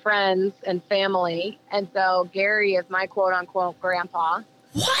friends and family. And so Gary is my quote unquote grandpa.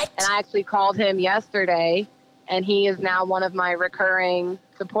 What? And I actually called him yesterday, and he is now one of my recurring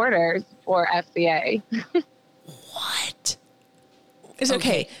supporters for FCA. What? It's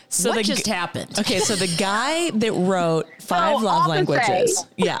okay. So what just happened? Okay. So the guy that wrote 5 Love Languages.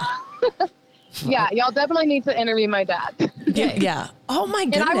 Yeah. Yeah, y'all definitely need to interview my dad. Yeah. Oh my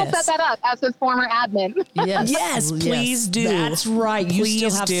goodness. And I will set that up as his former admin. Yes, please do. That's right. You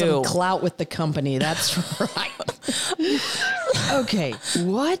still have some clout with the company. That's right. Okay.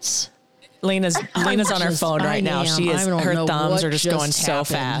 What? Lena's on her phone right now. She is. Her thumbs are just going so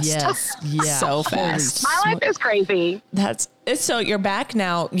fast. Yes. Yeah. So fast. My life is crazy. So you're back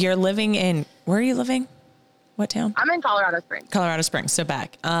now. You're living in, where are you living? What town? I'm in Colorado Springs. Colorado Springs. So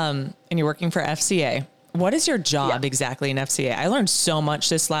back. And you're working for FCA. What is your job exactly in FCA? I learned so much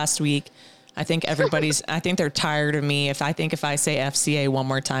this last week. I think I think they're tired of me. If I say FCA one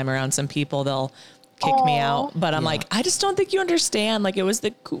more time around some people, they'll kick me out. But I'm like, I just don't think you understand. Like, it was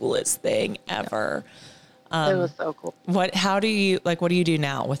the coolest thing ever. It was so cool. What do you do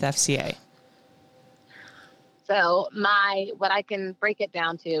now with FCA? So what I can break it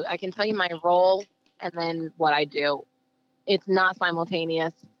down to, I can tell you my role and then what I do. It's not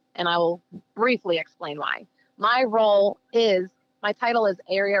simultaneous, and I will briefly explain why. My title is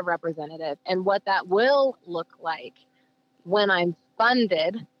area representative, and what that will look like when I'm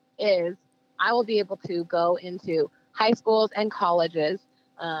funded is I will be able to go into high schools and colleges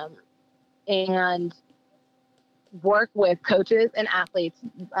and work with coaches and athletes.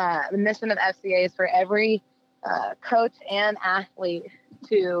 The mission of FCA is for every coach and athlete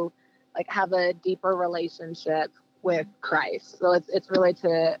to have a deeper relationship with Christ. So it's really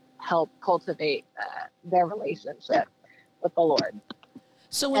to help cultivate their relationship. with the Lord.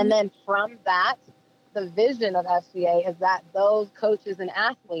 And then from that, the vision of FCA is that those coaches and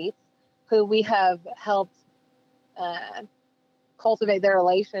athletes who we have helped cultivate their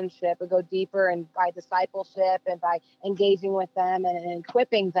relationship and go deeper, and by discipleship and by engaging with them and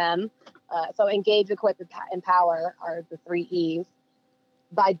equipping them. So engage, equip, empower are the 3 E's.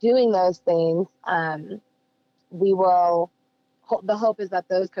 By doing those things, we will, the hope is that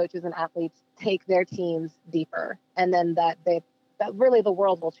those coaches and athletes take their teams deeper, and then that really the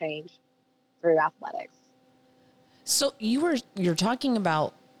world will change through athletics. So you're talking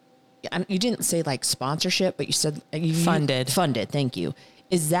about, you didn't say like sponsorship, but you said funded. Thank you.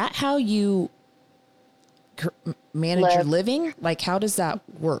 Is that how you manage your living? Like, how does that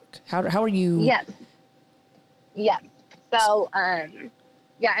work? How are you? Yes. So, and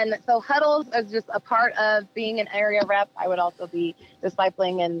so huddles is just a part of being an area rep. I would also be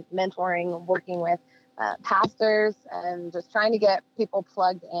discipling and mentoring, working with pastors, and just trying to get people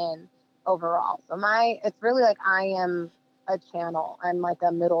plugged in overall. So it's really like I am a channel. I'm like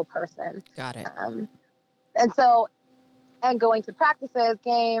a middle person. Got it. And going to practices,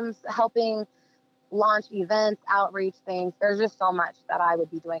 games, helping launch events, outreach things. There's just so much that I would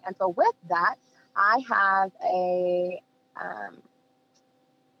be doing. And so with that, I have a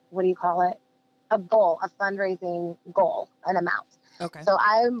a goal, a fundraising goal, an amount. Okay. So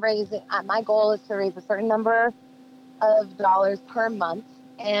my goal is to raise a certain number of dollars per month,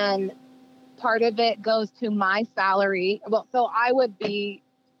 and part of it goes to my salary. Well, so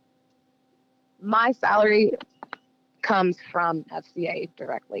my salary comes from FCA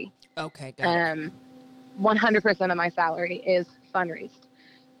directly. Okay. Got it. 100% of my salary is fundraised,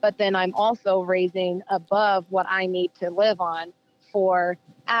 but then I'm also raising above what I need to live on for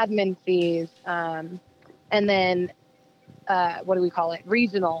admin fees, and then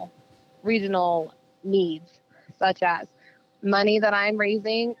regional needs, such as money that I'm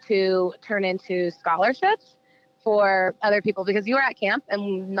raising to turn into scholarships for other people, because you were at camp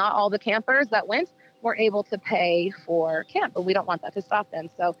and not all the campers that went were able to pay for camp, but we don't want that to stop them.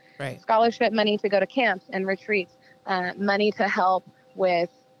 So scholarship money to go to camps and retreats, money to help with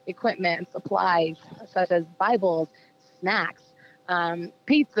equipment and supplies such as Bibles, snacks,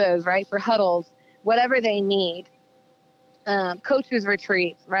 pizzas, right, for huddles, whatever they need, coaches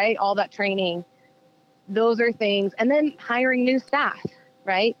retreats, right, all that training. Those are things. And then hiring new staff,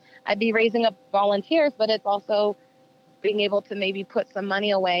 right? I'd be raising up volunteers, but it's also being able to maybe put some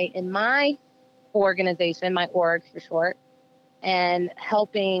money away in my organization, my org for short, and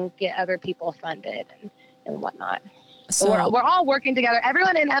helping get other people funded and whatnot. So we're all working together.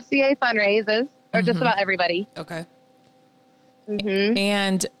 Everyone in FCA fundraises, or just about everybody. Okay. Mm-hmm.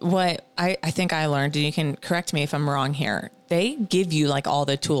 And what I think I learned, and you can correct me if I'm wrong here, they give you like all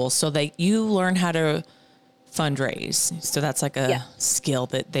the tools so that you learn how to fundraise. So that's like a skill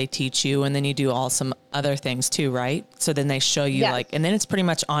that they teach you. And then you do some other things too, right? So then they show you and then it's pretty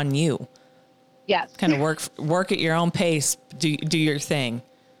much on you. Yes. Kind of work at your own pace. Do your thing.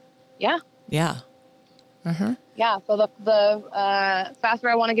 Yeah. Yeah. Mm-hmm. Yeah. So the faster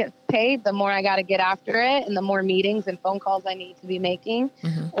I want to get paid, the more I got to get after it, and the more meetings and phone calls I need to be making,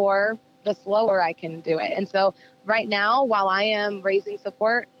 or the slower I can do it. And so right now, while I am raising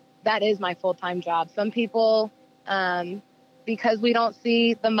support, that is my full-time job. Some people, because we don't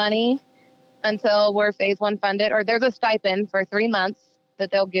see the money until we're phase 1 funded, or there's a stipend for 3 months that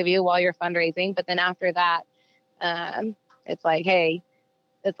they'll give you while you're fundraising. But then after that, it's like, hey,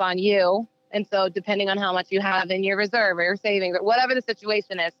 it's on you. And so depending on how much you have in your reserve or your savings or whatever the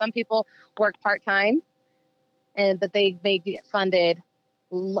situation is, some people work part-time, but they get funded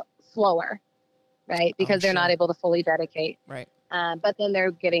slower, right? Because they're not able to fully dedicate. Right. But then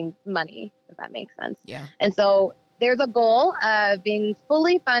they're getting money, if that makes sense. Yeah. And so there's a goal of being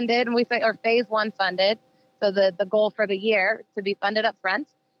fully funded, and we say, or phase 1 funded. So the goal for the year to be funded up front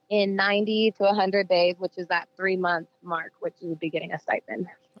in 90 to 100 days, which is that 3-month mark, which you would be getting a stipend.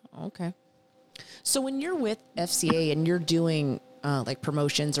 Okay. So when you're with FCA and you're doing like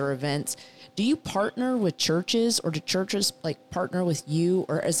promotions or events, do you partner with churches, or do churches like partner with you,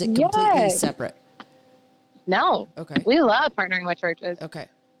 or is it completely separate? No. Okay. We love partnering with churches. Okay.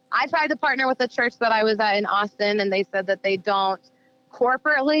 I tried to partner with the church that I was at in Austin, and they said that they don't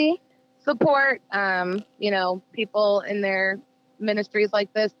corporately support, people in their ministries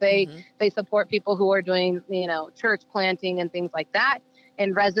like this. They support people who are doing, church planting and things like that,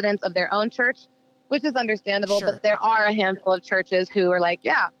 and residents of their own church, which is understandable. Sure. But there are a handful of churches who are like,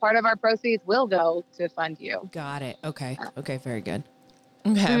 yeah, part of our proceeds will go to fund you. Got it. Okay. Okay. Very good.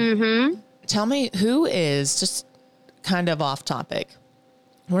 Okay. Mm-hmm. Tell me, who is, just kind of off topic,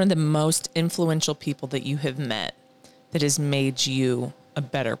 one of the most influential people that you have met that has made you a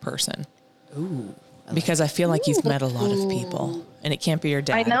better person? Ooh. Because I feel like you've met a lot of people, and it can't be your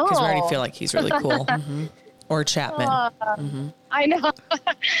dad. I know. Because we already feel like he's really cool. Or Chapman. I know.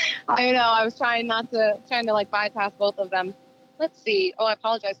 I know. I was trying to like bypass both of them. Let's see. Oh, I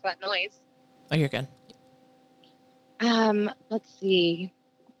apologize for that noise. Oh, you're good. Let's see.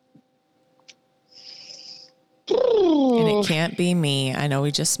 And it can't be me. I know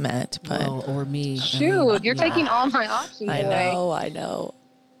we just met, but or me. Shoot, you're taking all my options away. I know.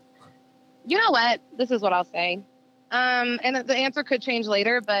 You know what? This is what I'll say. And the answer could change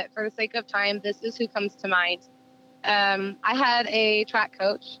later, but for the sake of time, this is who comes to mind. I had a track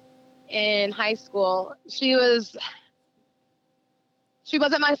coach in high school. She wasn't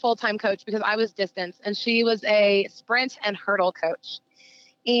my full-time coach because I was distance, and she was a sprint and hurdle coach.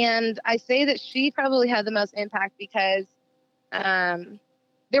 And I say that she probably had the most impact because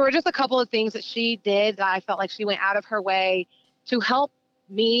there were just a couple of things that she did that I felt like she went out of her way to help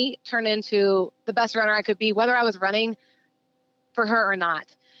me turn into the best runner I could be, whether I was running for her or not.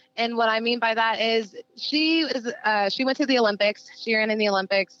 And what I mean by that is she went to the Olympics. She ran in the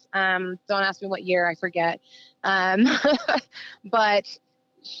Olympics. Don't ask me what year, I forget. But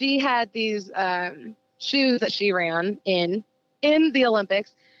she had these shoes that she ran in the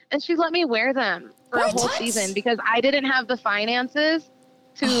Olympics, and she let me wear them for a whole season because I didn't have the finances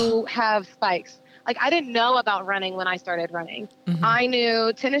to have spikes. Like, I didn't know about running when I started running. I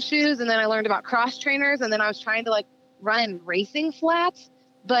knew tennis shoes, and then I learned about cross trainers, and then I was trying to like run in racing flats,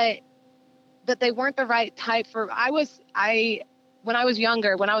 but they weren't the right type for, when I was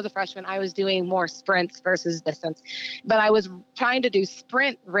younger, when I was a freshman, I was doing more sprints versus distance, but I was trying to do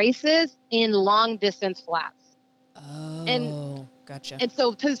sprint races in long distance flats. Oh, and gotcha. And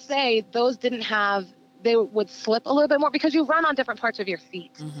so to say those they would slip a little bit more because you run on different parts of your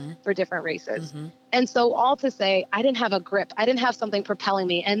feet for different races. And so all to say, I didn't have a grip. I didn't have something propelling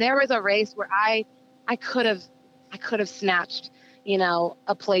me. And there was a race where I could have snatched,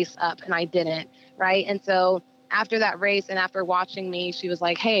 a place up, and I didn't. Right. And so after that race and after watching me, she was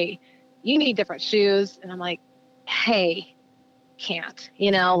like, "Hey, you need different shoes." And I'm like, "Hey, can't,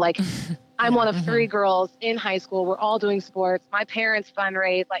 like I'm one of 3 girls in high school. We're all doing sports. My parents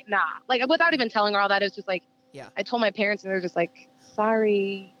fundraise. Like, nah, like without even telling her all that, it's just like, I told my parents, and they're just like,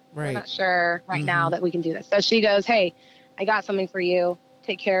 "Sorry, we're not sure right now that we can do this." So she goes, "Hey, I got something for you.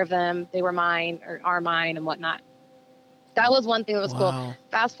 Take care of them. They were mine or are mine and whatnot." That was one thing that was cool.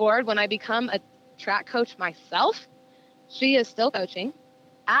 Fast forward, when I become a track coach myself, she is still coaching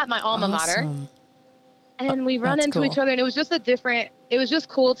at my alma mater. And we run into each other, and it was just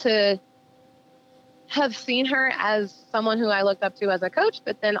cool to have seen her as someone who I looked up to as a coach,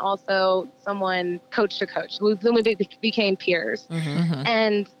 but then also someone coach to coach. Then we became peers.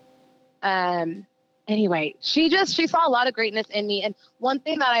 And anyway, she saw a lot of greatness in me. And one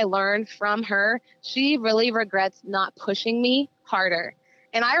thing that I learned from her, she really regrets not pushing me harder.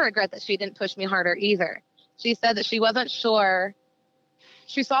 And I regret that she didn't push me harder either. She said that she wasn't sure.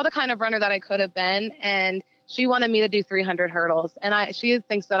 She saw the kind of runner that I could have been, and she wanted me to do 300 hurdles. And she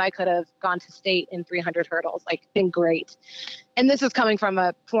thinks that I could have gone to state in 300 hurdles, like been great. And this is coming from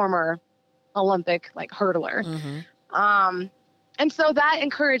a former Olympic hurdler. And so that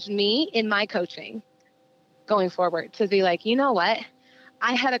encouraged me in my coaching going forward to be like, you know what?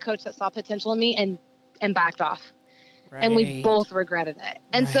 I had a coach that saw potential in me and backed off. Right. And we both regretted it.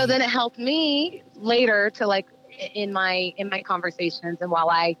 And so then it helped me later to in my conversations and while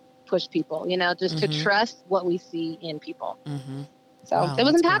I push people, just to trust what we see in people. So it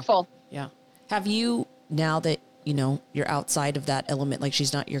was impactful. Cool. Yeah. Have you, now that, you're outside of that element, like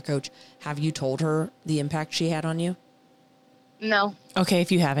she's not your coach, have you told her the impact she had on you? No. Okay.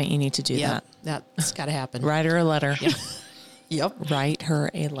 If you haven't, you need to do that. That's got to happen. Write her a letter. Yep. Write her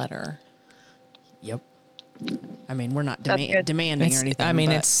a letter. Yep. I mean, we're not demanding or anything. I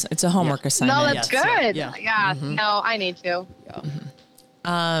mean, it's a homework assignment. No, that's good. Yeah. No, I need to.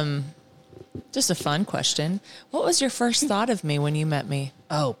 Just a fun question. What was your first thought of me when you met me?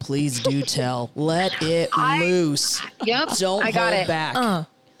 Oh, please do tell. Let it loose. Yep. Don't hold back.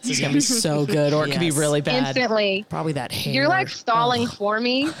 This is going to be so good, or it could be really bad. Instantly. Probably that hair. You're like stalling for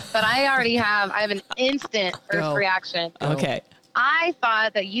me, but I have an instant first reaction. Okay. I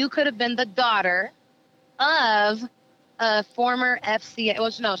thought that you could have been the daughter of a former FCA.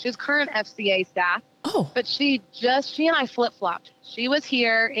 Well, no, she was current FCA staff. Oh. But she and I flip-flopped. She was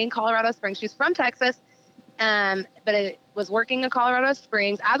here in Colorado Springs. She's from Texas, but it was working in Colorado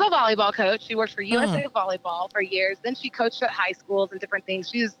Springs as a volleyball coach. She worked for USA Volleyball for years. Then she coached at high schools and different things.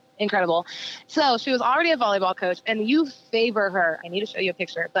 She's incredible. So she was already a volleyball coach, and you favor her. I need to show you a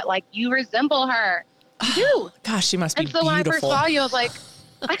picture, but you resemble her. You do. Gosh, she must be beautiful. And so when I first saw you, I was like,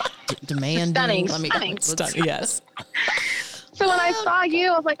 demanding. Stunning. Yes. So when I saw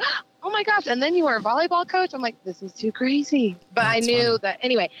you, I was like, oh my gosh. And then you were a volleyball coach. I'm like, this is too crazy. But I knew that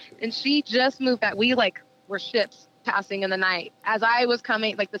anyway. And she just moved back. We were ships passing in the night. As I was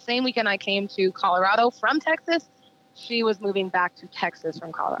coming, the same weekend I came to Colorado from Texas, she was moving back to Texas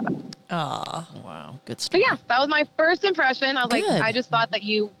from Colorado. Oh, wow. Good stuff. So yeah, that was my first impression. I was Good. like, I just thought that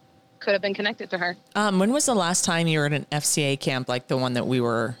you could have been connected to her. When was the last time you were at an FCA camp like the one that we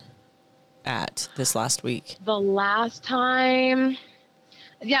were at this last week? The last time,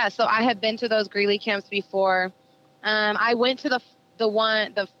 yeah. So I had been to those Greeley camps before. I went to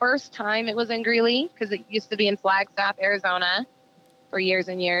the first time it was in Greeley because it used to be in Flagstaff, Arizona for years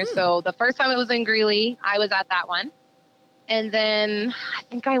and years. So the first time it was in Greeley, I was at that one. And then I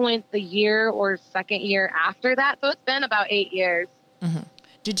think I went the year or second year after that. So it's been about 8 years. Mm-hmm.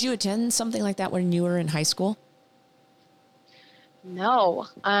 Did you attend something like that when you were in high school? No.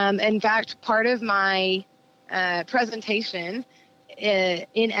 In fact, part of my presentation in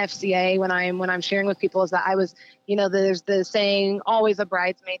FCA when I'm sharing with people is that I was, there's the saying, always a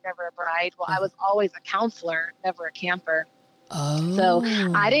bridesmaid, never a bride. Well, I was always a counselor, never a camper. Oh. So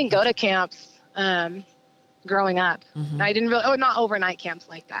I didn't go to camps growing up. Mm-hmm. I didn't really, not overnight camps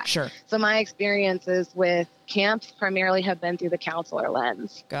like that. Sure. So my experiences with camps primarily have been through the counselor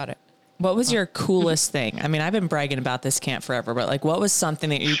lens. Got it. What was your coolest thing? I mean, I've been bragging about this camp forever, but what was something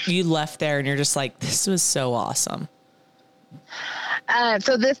that you left there and you're just like, this was so awesome?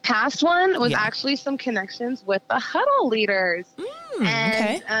 So this past one was actually some connections with the huddle leaders.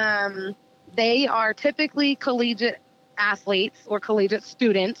 And they are typically collegiate athletes or collegiate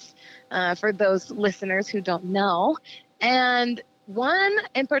students, for those listeners who don't know. And one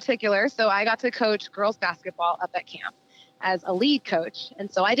in particular, so I got to coach girls basketball up at camp as a lead coach.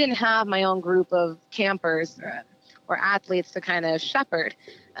 And so I didn't have my own group of campers or athletes to kind of shepherd,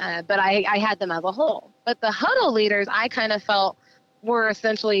 but I had them as a whole. But the huddle leaders, I kind of felt were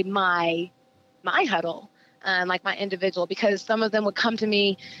essentially my huddle, like my individual, because some of them would come to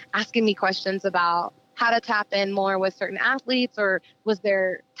me asking me questions about how to tap in more with certain athletes, or was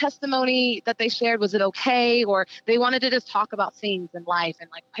their testimony that they shared, was it okay? Or they wanted to just talk about things in life. And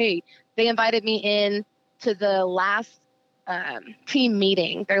hey, they invited me in to the last team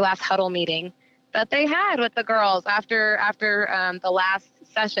meeting, their last huddle meeting that they had with the girls after the last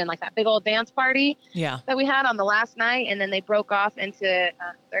session, like that big old dance party that we had on the last night. And then they broke off into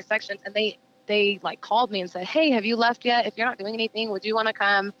their sections, and they called me and said, hey, have you left yet? If you're not doing anything, would you want to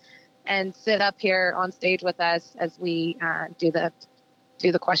come and sit up here on stage with us as we do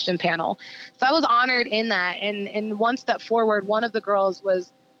the question panel? So I was honored in that. And one step forward, one of the girls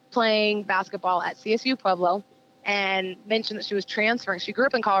was playing basketball at CSU Pueblo and mentioned that she was transferring. She grew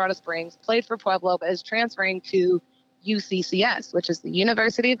up in Colorado Springs, played for Pueblo, but is transferring to UCCS, which is the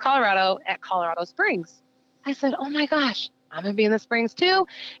University of Colorado at Colorado Springs. I said, oh my gosh, I'm going to be in the Springs too.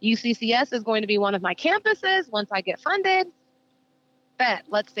 UCCS is going to be one of my campuses once I get funded. Bet,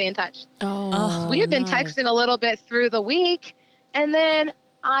 let's stay in touch. We had been texting a little bit through the week, and then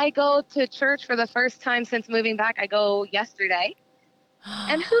I go to church for the first time since moving back. I go yesterday,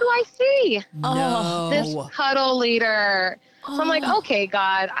 and who do I see? This huddle leader. So I'm like, okay,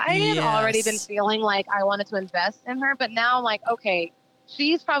 God, I had already been feeling like I wanted to invest in her, but now I'm like, okay,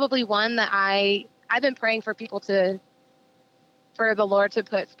 she's probably one that I've been praying for for the Lord to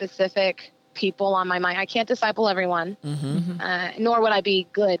put specific people on my mind. I can't disciple everyone, nor would I be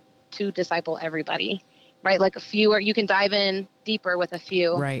good to disciple everybody, right? Like a few, or you can dive in deeper with a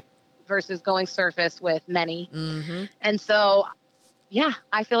few, right, versus going surface with many. And so, yeah,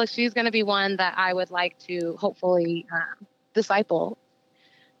 I feel like she's going to be one that I would like to hopefully disciple.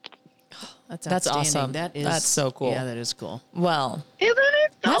 That's awesome. That's so cool. Yeah, that is cool. Well, isn't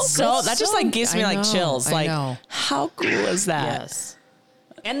it? That just gives me chills. How cool is that? Yes.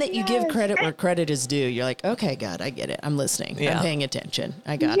 And that you give credit where credit is due. You're like, okay, God, I get it. I'm listening. I'm paying attention.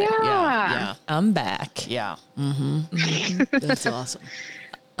 I got it. Yeah. I'm back. Yeah. That's awesome.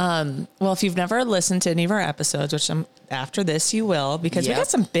 Well, if you've never listened to any of our episodes, which after this you will, because we got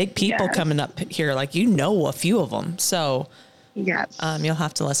some big people coming up here. A few of them. So you'll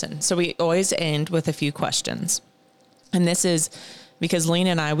have to listen. So we always end with a few questions. And this is because Lena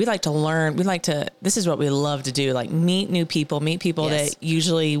and I, we like to learn. This is what we love to do, meet new people, that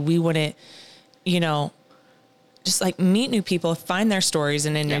usually we wouldn't, just meet new people, find their stories.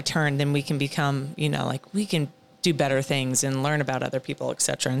 And in return, then we can become, we can do better things and learn about other people, et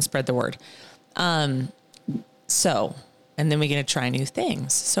cetera, and spread the word. And then we're going to try new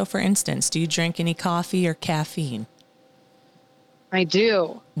things. So for instance, do you drink any coffee or caffeine? I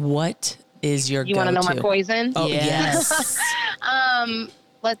do. What is your You go-to? want to know my poison? Oh, yes.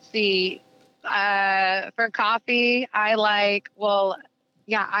 Let's see. For coffee, I like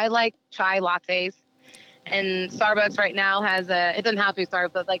chai lattes. And Starbucks right now has it doesn't have to be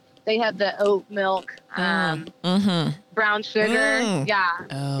Starbucks, but like they have the oat milk, brown sugar.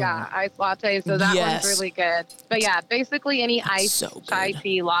 Iced latte. So that one's really good. But yeah, basically any iced chai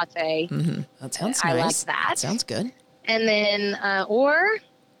tea latte. That sounds nice. I like that. Sounds good. And then, or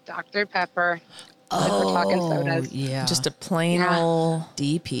Dr. Pepper. If we're talking sodas. Yeah. Just a plain old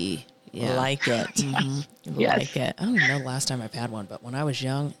DP. Yeah. like it. Yes. Like it. I don't even know the last time I've had one, but when I was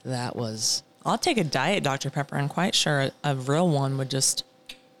young, that was... I'll take a diet Dr. Pepper. I'm quite sure a real one would just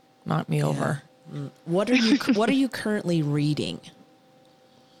knock me over. What are you currently reading?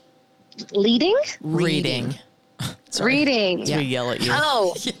 Leading? Reading. Sorry. Reading. We yell at you.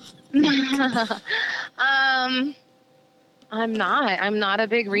 Oh. I'm not a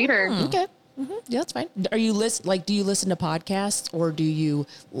big reader. Okay. Mm-hmm. Yeah, that's fine. Are you do you listen to podcasts or do you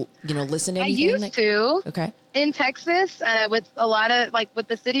listen to anything? I used to. Okay. In Texas, with a lot of with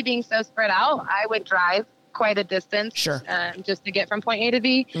the city being so spread out, I would drive quite a distance. Sure. Just to get from point A to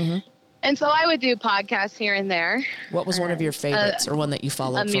B. Mm-hmm. And so I would do podcasts here and there. What was one of your favorites or one that you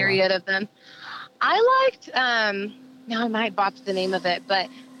followed? A myriad of them. I liked, now I might botch the name of it, but,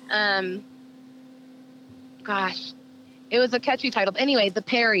 gosh, it was a catchy title. But anyway, the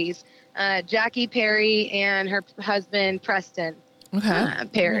Perrys, Jackie Perry and her husband, Preston. Okay.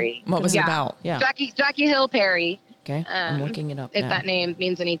 Perry. What was it about? Yeah. Jackie Hill Perry. Okay. I'm looking it up If now. that name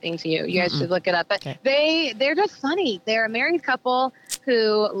means anything to you, you guys should look it up. But they're just funny. They're a married couple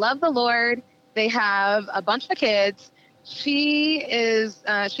who love the Lord. They have a bunch of kids. She was,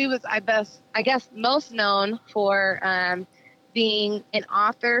 I guess, most known for being an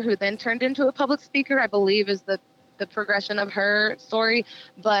author who then turned into a public speaker, I believe is the progression of her story.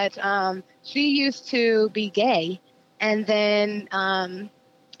 But she used to be gay and then,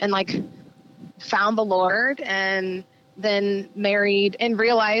 found the Lord and then married and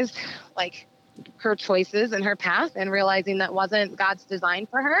realized her choices and her path and realizing that wasn't God's design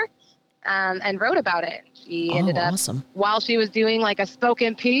for her, and wrote about it. She ended up, while she was doing a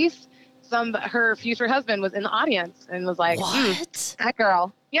spoken piece, her future husband was in the audience and was like, what? That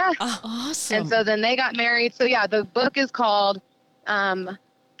girl. Yeah. Awesome. And so then they got married. So yeah, the book is called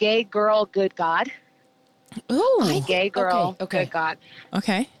Gay Girl, Good God. Ooh. Gay Girl, Good God.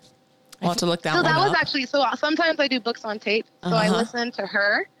 Okay. I'll have to look that one up. So that was up. actually, sometimes I do books on tape. So I listen to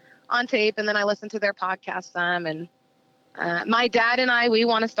her on tape and then I listen to their podcast some. And my dad and we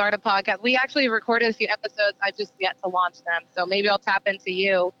want to start a podcast. We actually recorded a few episodes. I've just yet to launch them. So maybe I'll tap into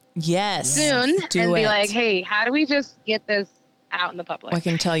you soon and be like, hey, how do we just get this out in the public? I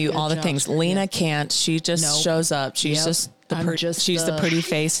can tell you all the things. Lena can't. She just shows up. She's just the pretty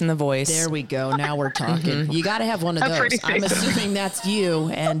face and the voice. There we go. Now we're talking. You got to have one of those. I'm assuming that's you,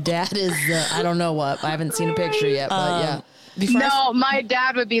 and Dad is I don't know what. I haven't seen a picture yet, but yeah. My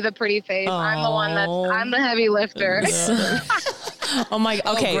dad would be the pretty face. I'm the one I'm the heavy lifter. Oh my.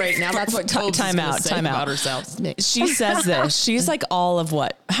 Okay. Oh, great. Now that's what time out about herself. She says this. She's like all of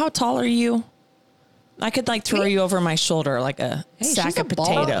what? How tall are you? I could throw you over my shoulder like a sack of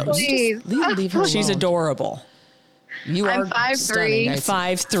potatoes. Leave her She's alone. adorable. You are 5'3".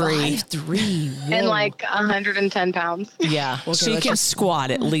 5'3". And 110 pounds. Yeah. She can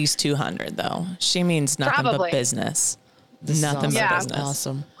squat at least 200 though. She means nothing but business. Nothing but business.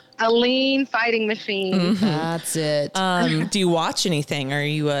 Awesome. A lean fighting machine. Mm-hmm. That's it. Do you watch anything? Are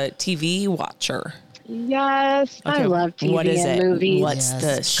you a TV watcher? Yes, I love TV what is and it? movies. What's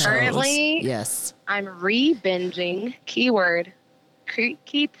the shows? Currently, I'm re-binging, keyword,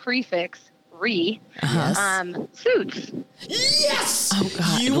 key prefix, Suits. Yes. Oh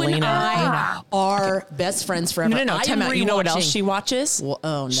God, you Lena. and I are best friends forever. No. Time out. You know what else she watches? Well,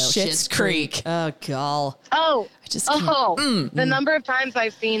 oh no, Schitt's Creek. Oh God. Oh. I just the number of times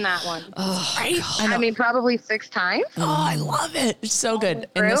I've seen that one. Oh, right. I mean, probably 6 times. Oh, I love it. It's so good.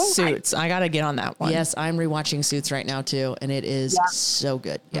 And the Suits. I got to get on that one. Yes, I'm rewatching Suits right now too, and it is so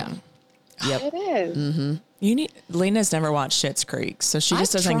good. Yeah. Yep. It is. Mm-hmm. Lena's never watched Schitt's Creek, so she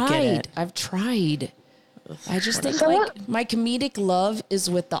just doesn't get it. I've tried. I just think my comedic love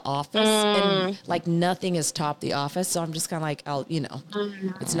is with The Office, and nothing has topped The Office. So I'm just kind of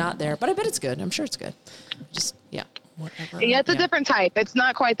it's not there, but I bet it's good. I'm sure it's good. Just whatever. Yeah, it's a different type. It's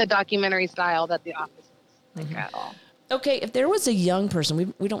not quite the documentary style that The Office is at all. Okay, if there was a young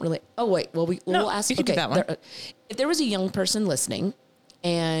person, we don't really. Oh wait, well we'll ask. You can do that one. If there was a young person listening,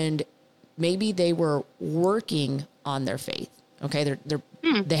 and maybe they were working on their faith. Okay,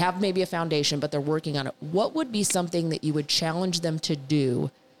 they have maybe a foundation, but they're working on it. What would be something that you would challenge them to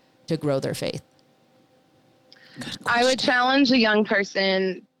do to grow their faith? I would challenge a young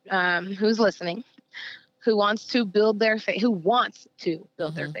person who's listening, who wants to build their faith,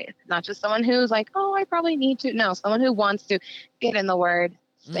 their faith, not just someone who's like, oh, I probably need to. No, someone who wants to get in the Word,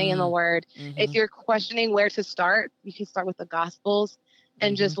 stay in the Word. If you're questioning where to start, you can start with the Gospels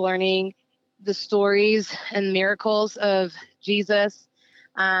and just learning the stories and miracles of Jesus.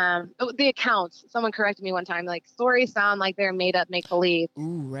 The accounts, someone corrected me one time, like stories sound like they're made up, make believe.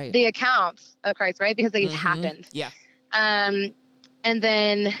 Ooh, right. The accounts of Christ, right? Because they've happened. Yeah. And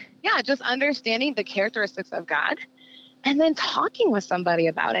then, just understanding the characteristics of God and then talking with somebody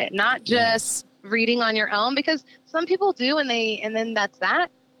about it, not just reading on your own, because some people do and then that's that.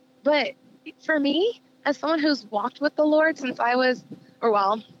 But for me, as someone who's walked with the Lord since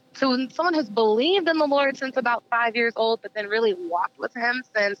so someone who's believed in the Lord since about 5 years old, but then really walked with him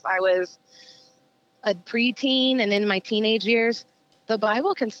since I was a preteen and in my teenage years, the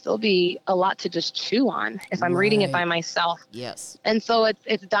Bible can still be a lot to just chew on if I'm reading it by myself. Yes. And so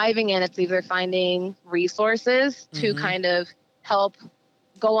it's diving in. It's either finding resources to kind of help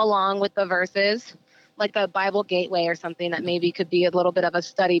go along with the verses, like the Bible Gateway or something that maybe could be a little bit of a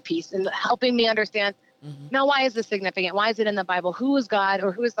study piece and helping me understand, now, why is this significant? Why is it in the Bible? Who is God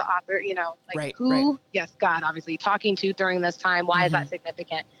or who is the author? Yes, God, obviously, talking to during this time. Why is that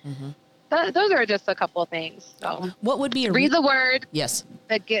significant? Those are just a couple of things. So, what would be read the Word? Yes.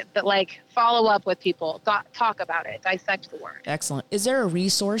 Follow up with people, talk about it, dissect the Word. Excellent. Is there a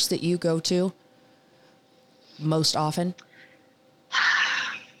resource that you go to most often?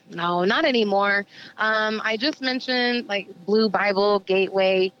 No, not anymore. I just mentioned like Blue Bible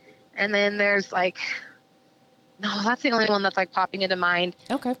Gateway, and then there's no, that's the only one that's popping into mind.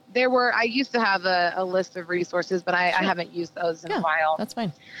 Okay. I used to have a list of resources, but I haven't used those in a while. That's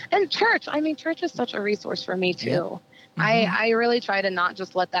fine. And church is such a resource for me too. Yeah. I really try to not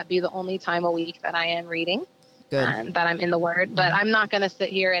just let that be the only time a week that I am reading, that I'm in the Word, but I'm not going to sit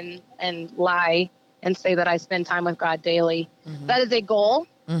here and lie and say that I spend time with God daily. That is a goal,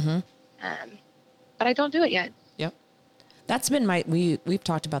 but I don't do it yet. Yep. That's been we've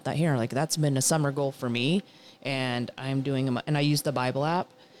talked about that here. That's been a summer goal for me. And I'm doing and I use the Bible app,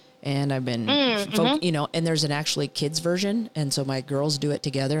 and I've been, and there's an actually kids version. And so my girls do it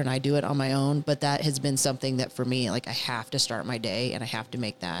together and I do it on my own. But that has been something that for me, I have to start my day and I have to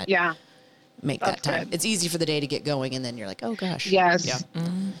make that, that time. Good. It's easy for the day to get going. And then you're like, oh gosh. Yes. Yeah.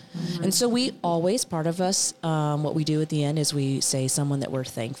 And so we always, part of us, what we do at the end is we say someone that we're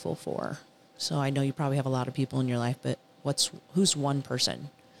thankful for. So I know you probably have a lot of people in your life, but who's one person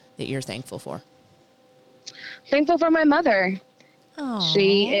that you're thankful for? Thankful for my mother. Aww.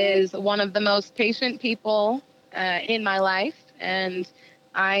 She is one of the most patient people in my life. And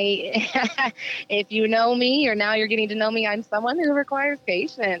if you know me, or now you're getting to know me, I'm someone who requires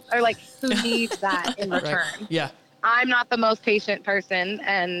patience, or who needs that in return. Right. Yeah. I'm not the most patient person.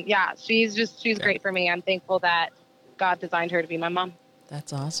 And she's great for me. I'm thankful that God designed her to be my mom.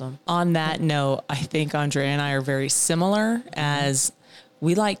 That's awesome. On that note, I think Andrea and I are very similar as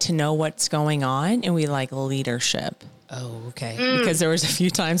we like to know what's going on, and we like leadership. Oh, okay. Because there was a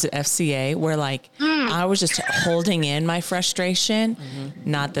few times at FCA where I was just holding in my frustration.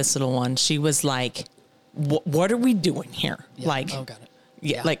 Not this little one. She was like, what are we doing here? Yeah. Oh, got it.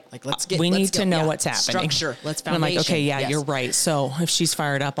 Yeah. We need to know what's happening. Structure. Let's foundation. And I'm like, okay, yes. You're right. So if she's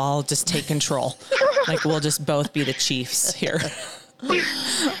fired up, I'll just take control. We'll just both be the chiefs here.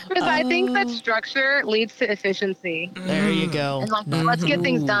 Because I think that structure leads to efficiency. There you go. And let's get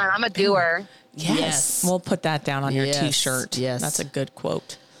things done. I'm a doer. Yes. We'll put that down on your T-shirt. Yes. That's a good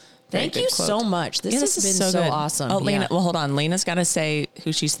quote. Thank you so much. This has been so awesome. Oh, Lena, well, hold on. Lena's got to say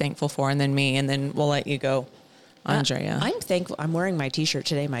who she's thankful for, and then me, and then we'll let you go, Andrea. I'm thankful. I'm wearing my T-shirt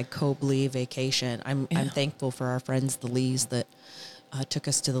today, my Cobley vacation. I'm thankful for our friends, the Lees, that took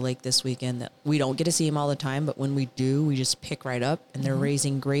us to the lake this weekend. That we don't get to see them all the time, but when we do, we just pick right up, and they're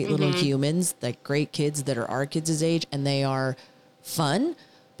raising great little humans, great kids that are our kids' age, and they are fun,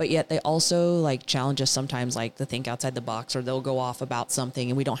 but yet they also challenge us sometimes, to think outside the box, or they'll go off about something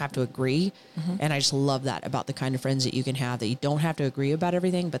and we don't have to agree. And I just love that about the kind of friends that you can have, that you don't have to agree about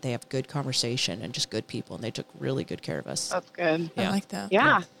everything, but they have good conversation and just good people, and they took really good care of us. That's good. I like that.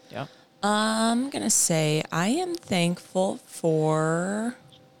 Yeah. I'm going to say I am thankful for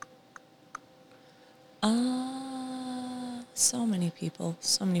so many people.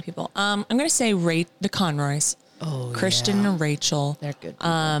 I'm going to say the Conroys. Oh, Christian and Rachel. They're good.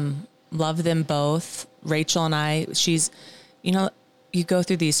 Love them both. Rachel and I, she's, you go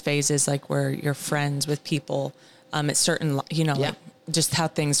through these phases where you're friends with people at certain, just how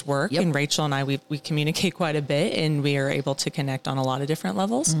things work. Yep. And Rachel and I, we communicate quite a bit, and we are able to connect on a lot of different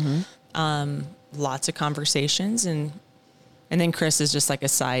levels. Lots of conversations, and then Chris is just like a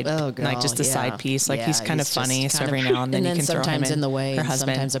side, like just a side piece. Like he's kind of funny. So every now and then you can throw him in the way, her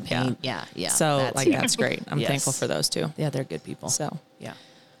husband. sometimes a pain. Yeah. So that's great. I'm thankful for those two. Yeah, they're good people. So yeah.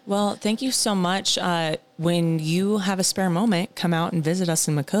 Well, thank you so much. When you have a spare moment, come out and visit us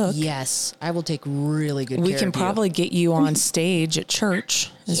in McCook. Yes, I will take really good care We can of you. probably get you on stage at church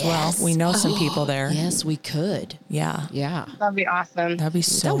as well. We know some people there. Yes, we could. Yeah. Yeah. That'd be awesome. That'd be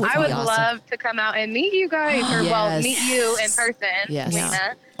so That would I fun. would awesome. love to come out and meet you guys, or meet you in person. Yes.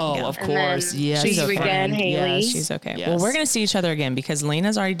 Lena. Oh, Yeah. of And then course. Yes. see you again, Haley. Yes. She's okay. Yes. Well, we're going to see each other again because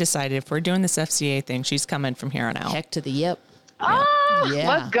Lena's already decided if we're doing this FCA thing, she's coming from here on out. Heck to the yep. Oh, Yeah.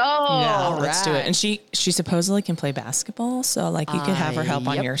 let's go. Yeah, All let's do it. right. And she supposedly can play basketball, so like you could have her help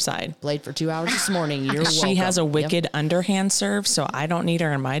on Yep. your side. Played for 2 hours this morning. You're welcome. She has a Yep. wicked underhand serve, so I don't need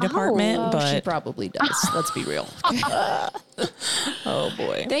her in my department. Oh, she but probably does. Let's be real. oh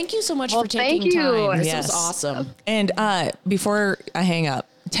boy! Thank you so much Well, for taking thank you. time. This Yes. was awesome. And before I hang up,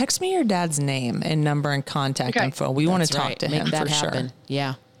 text me your dad's name and number and contact Okay. info. We want to That's talk right. to Make him that for happen. sure.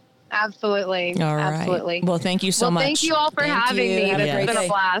 Yeah. Absolutely. All right. Absolutely. Well, thank you so much. Thank you all for Thank having you. me. Have a This great has been day. a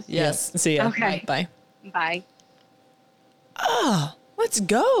blast. Yes. See ya. Okay. Bye. Bye. Let's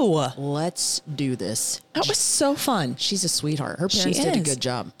go. Let's do this. That was so fun. She's a sweetheart. Her parents did a good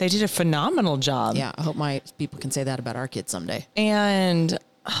job. They did a phenomenal job. Yeah. I hope my people can say that about our kids someday. And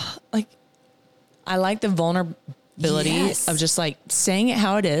like, I like the vulnerability Yes. of just like saying it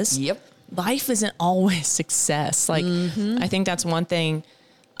how it is. Yep. Life isn't always success. Like, I think that's one thing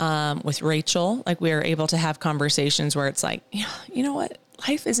with Rachel. Like, we are able to have conversations where it's like, yeah, you know what?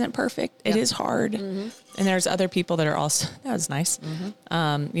 Life isn't perfect. It is hard. And there's other people that are also, that was nice.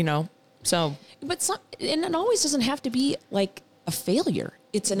 You know, so. But and it always doesn't have to be like a failure.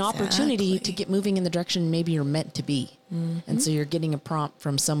 It's an opportunity to get moving in the direction maybe you're meant to be. And so you're getting a prompt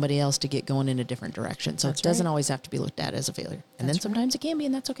from somebody else to get going in a different direction. So it doesn't always have to be looked at as a failure. And then sometimes it can be,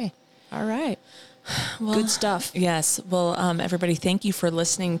 and that's okay. All right. Well, Good stuff. Yes. Well, everybody, thank you for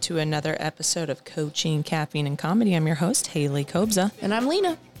listening to another episode of Coaching, Caffeine, and Comedy. I'm your host, Haley Kobza. And I'm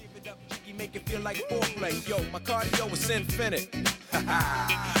Lena. Make it feel like foreplay. Yo, my cardio is infinite.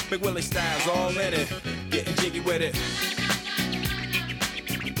 Big Willie style's all in it. Getting jiggy with it.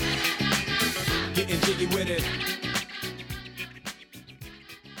 Getting jiggy with it.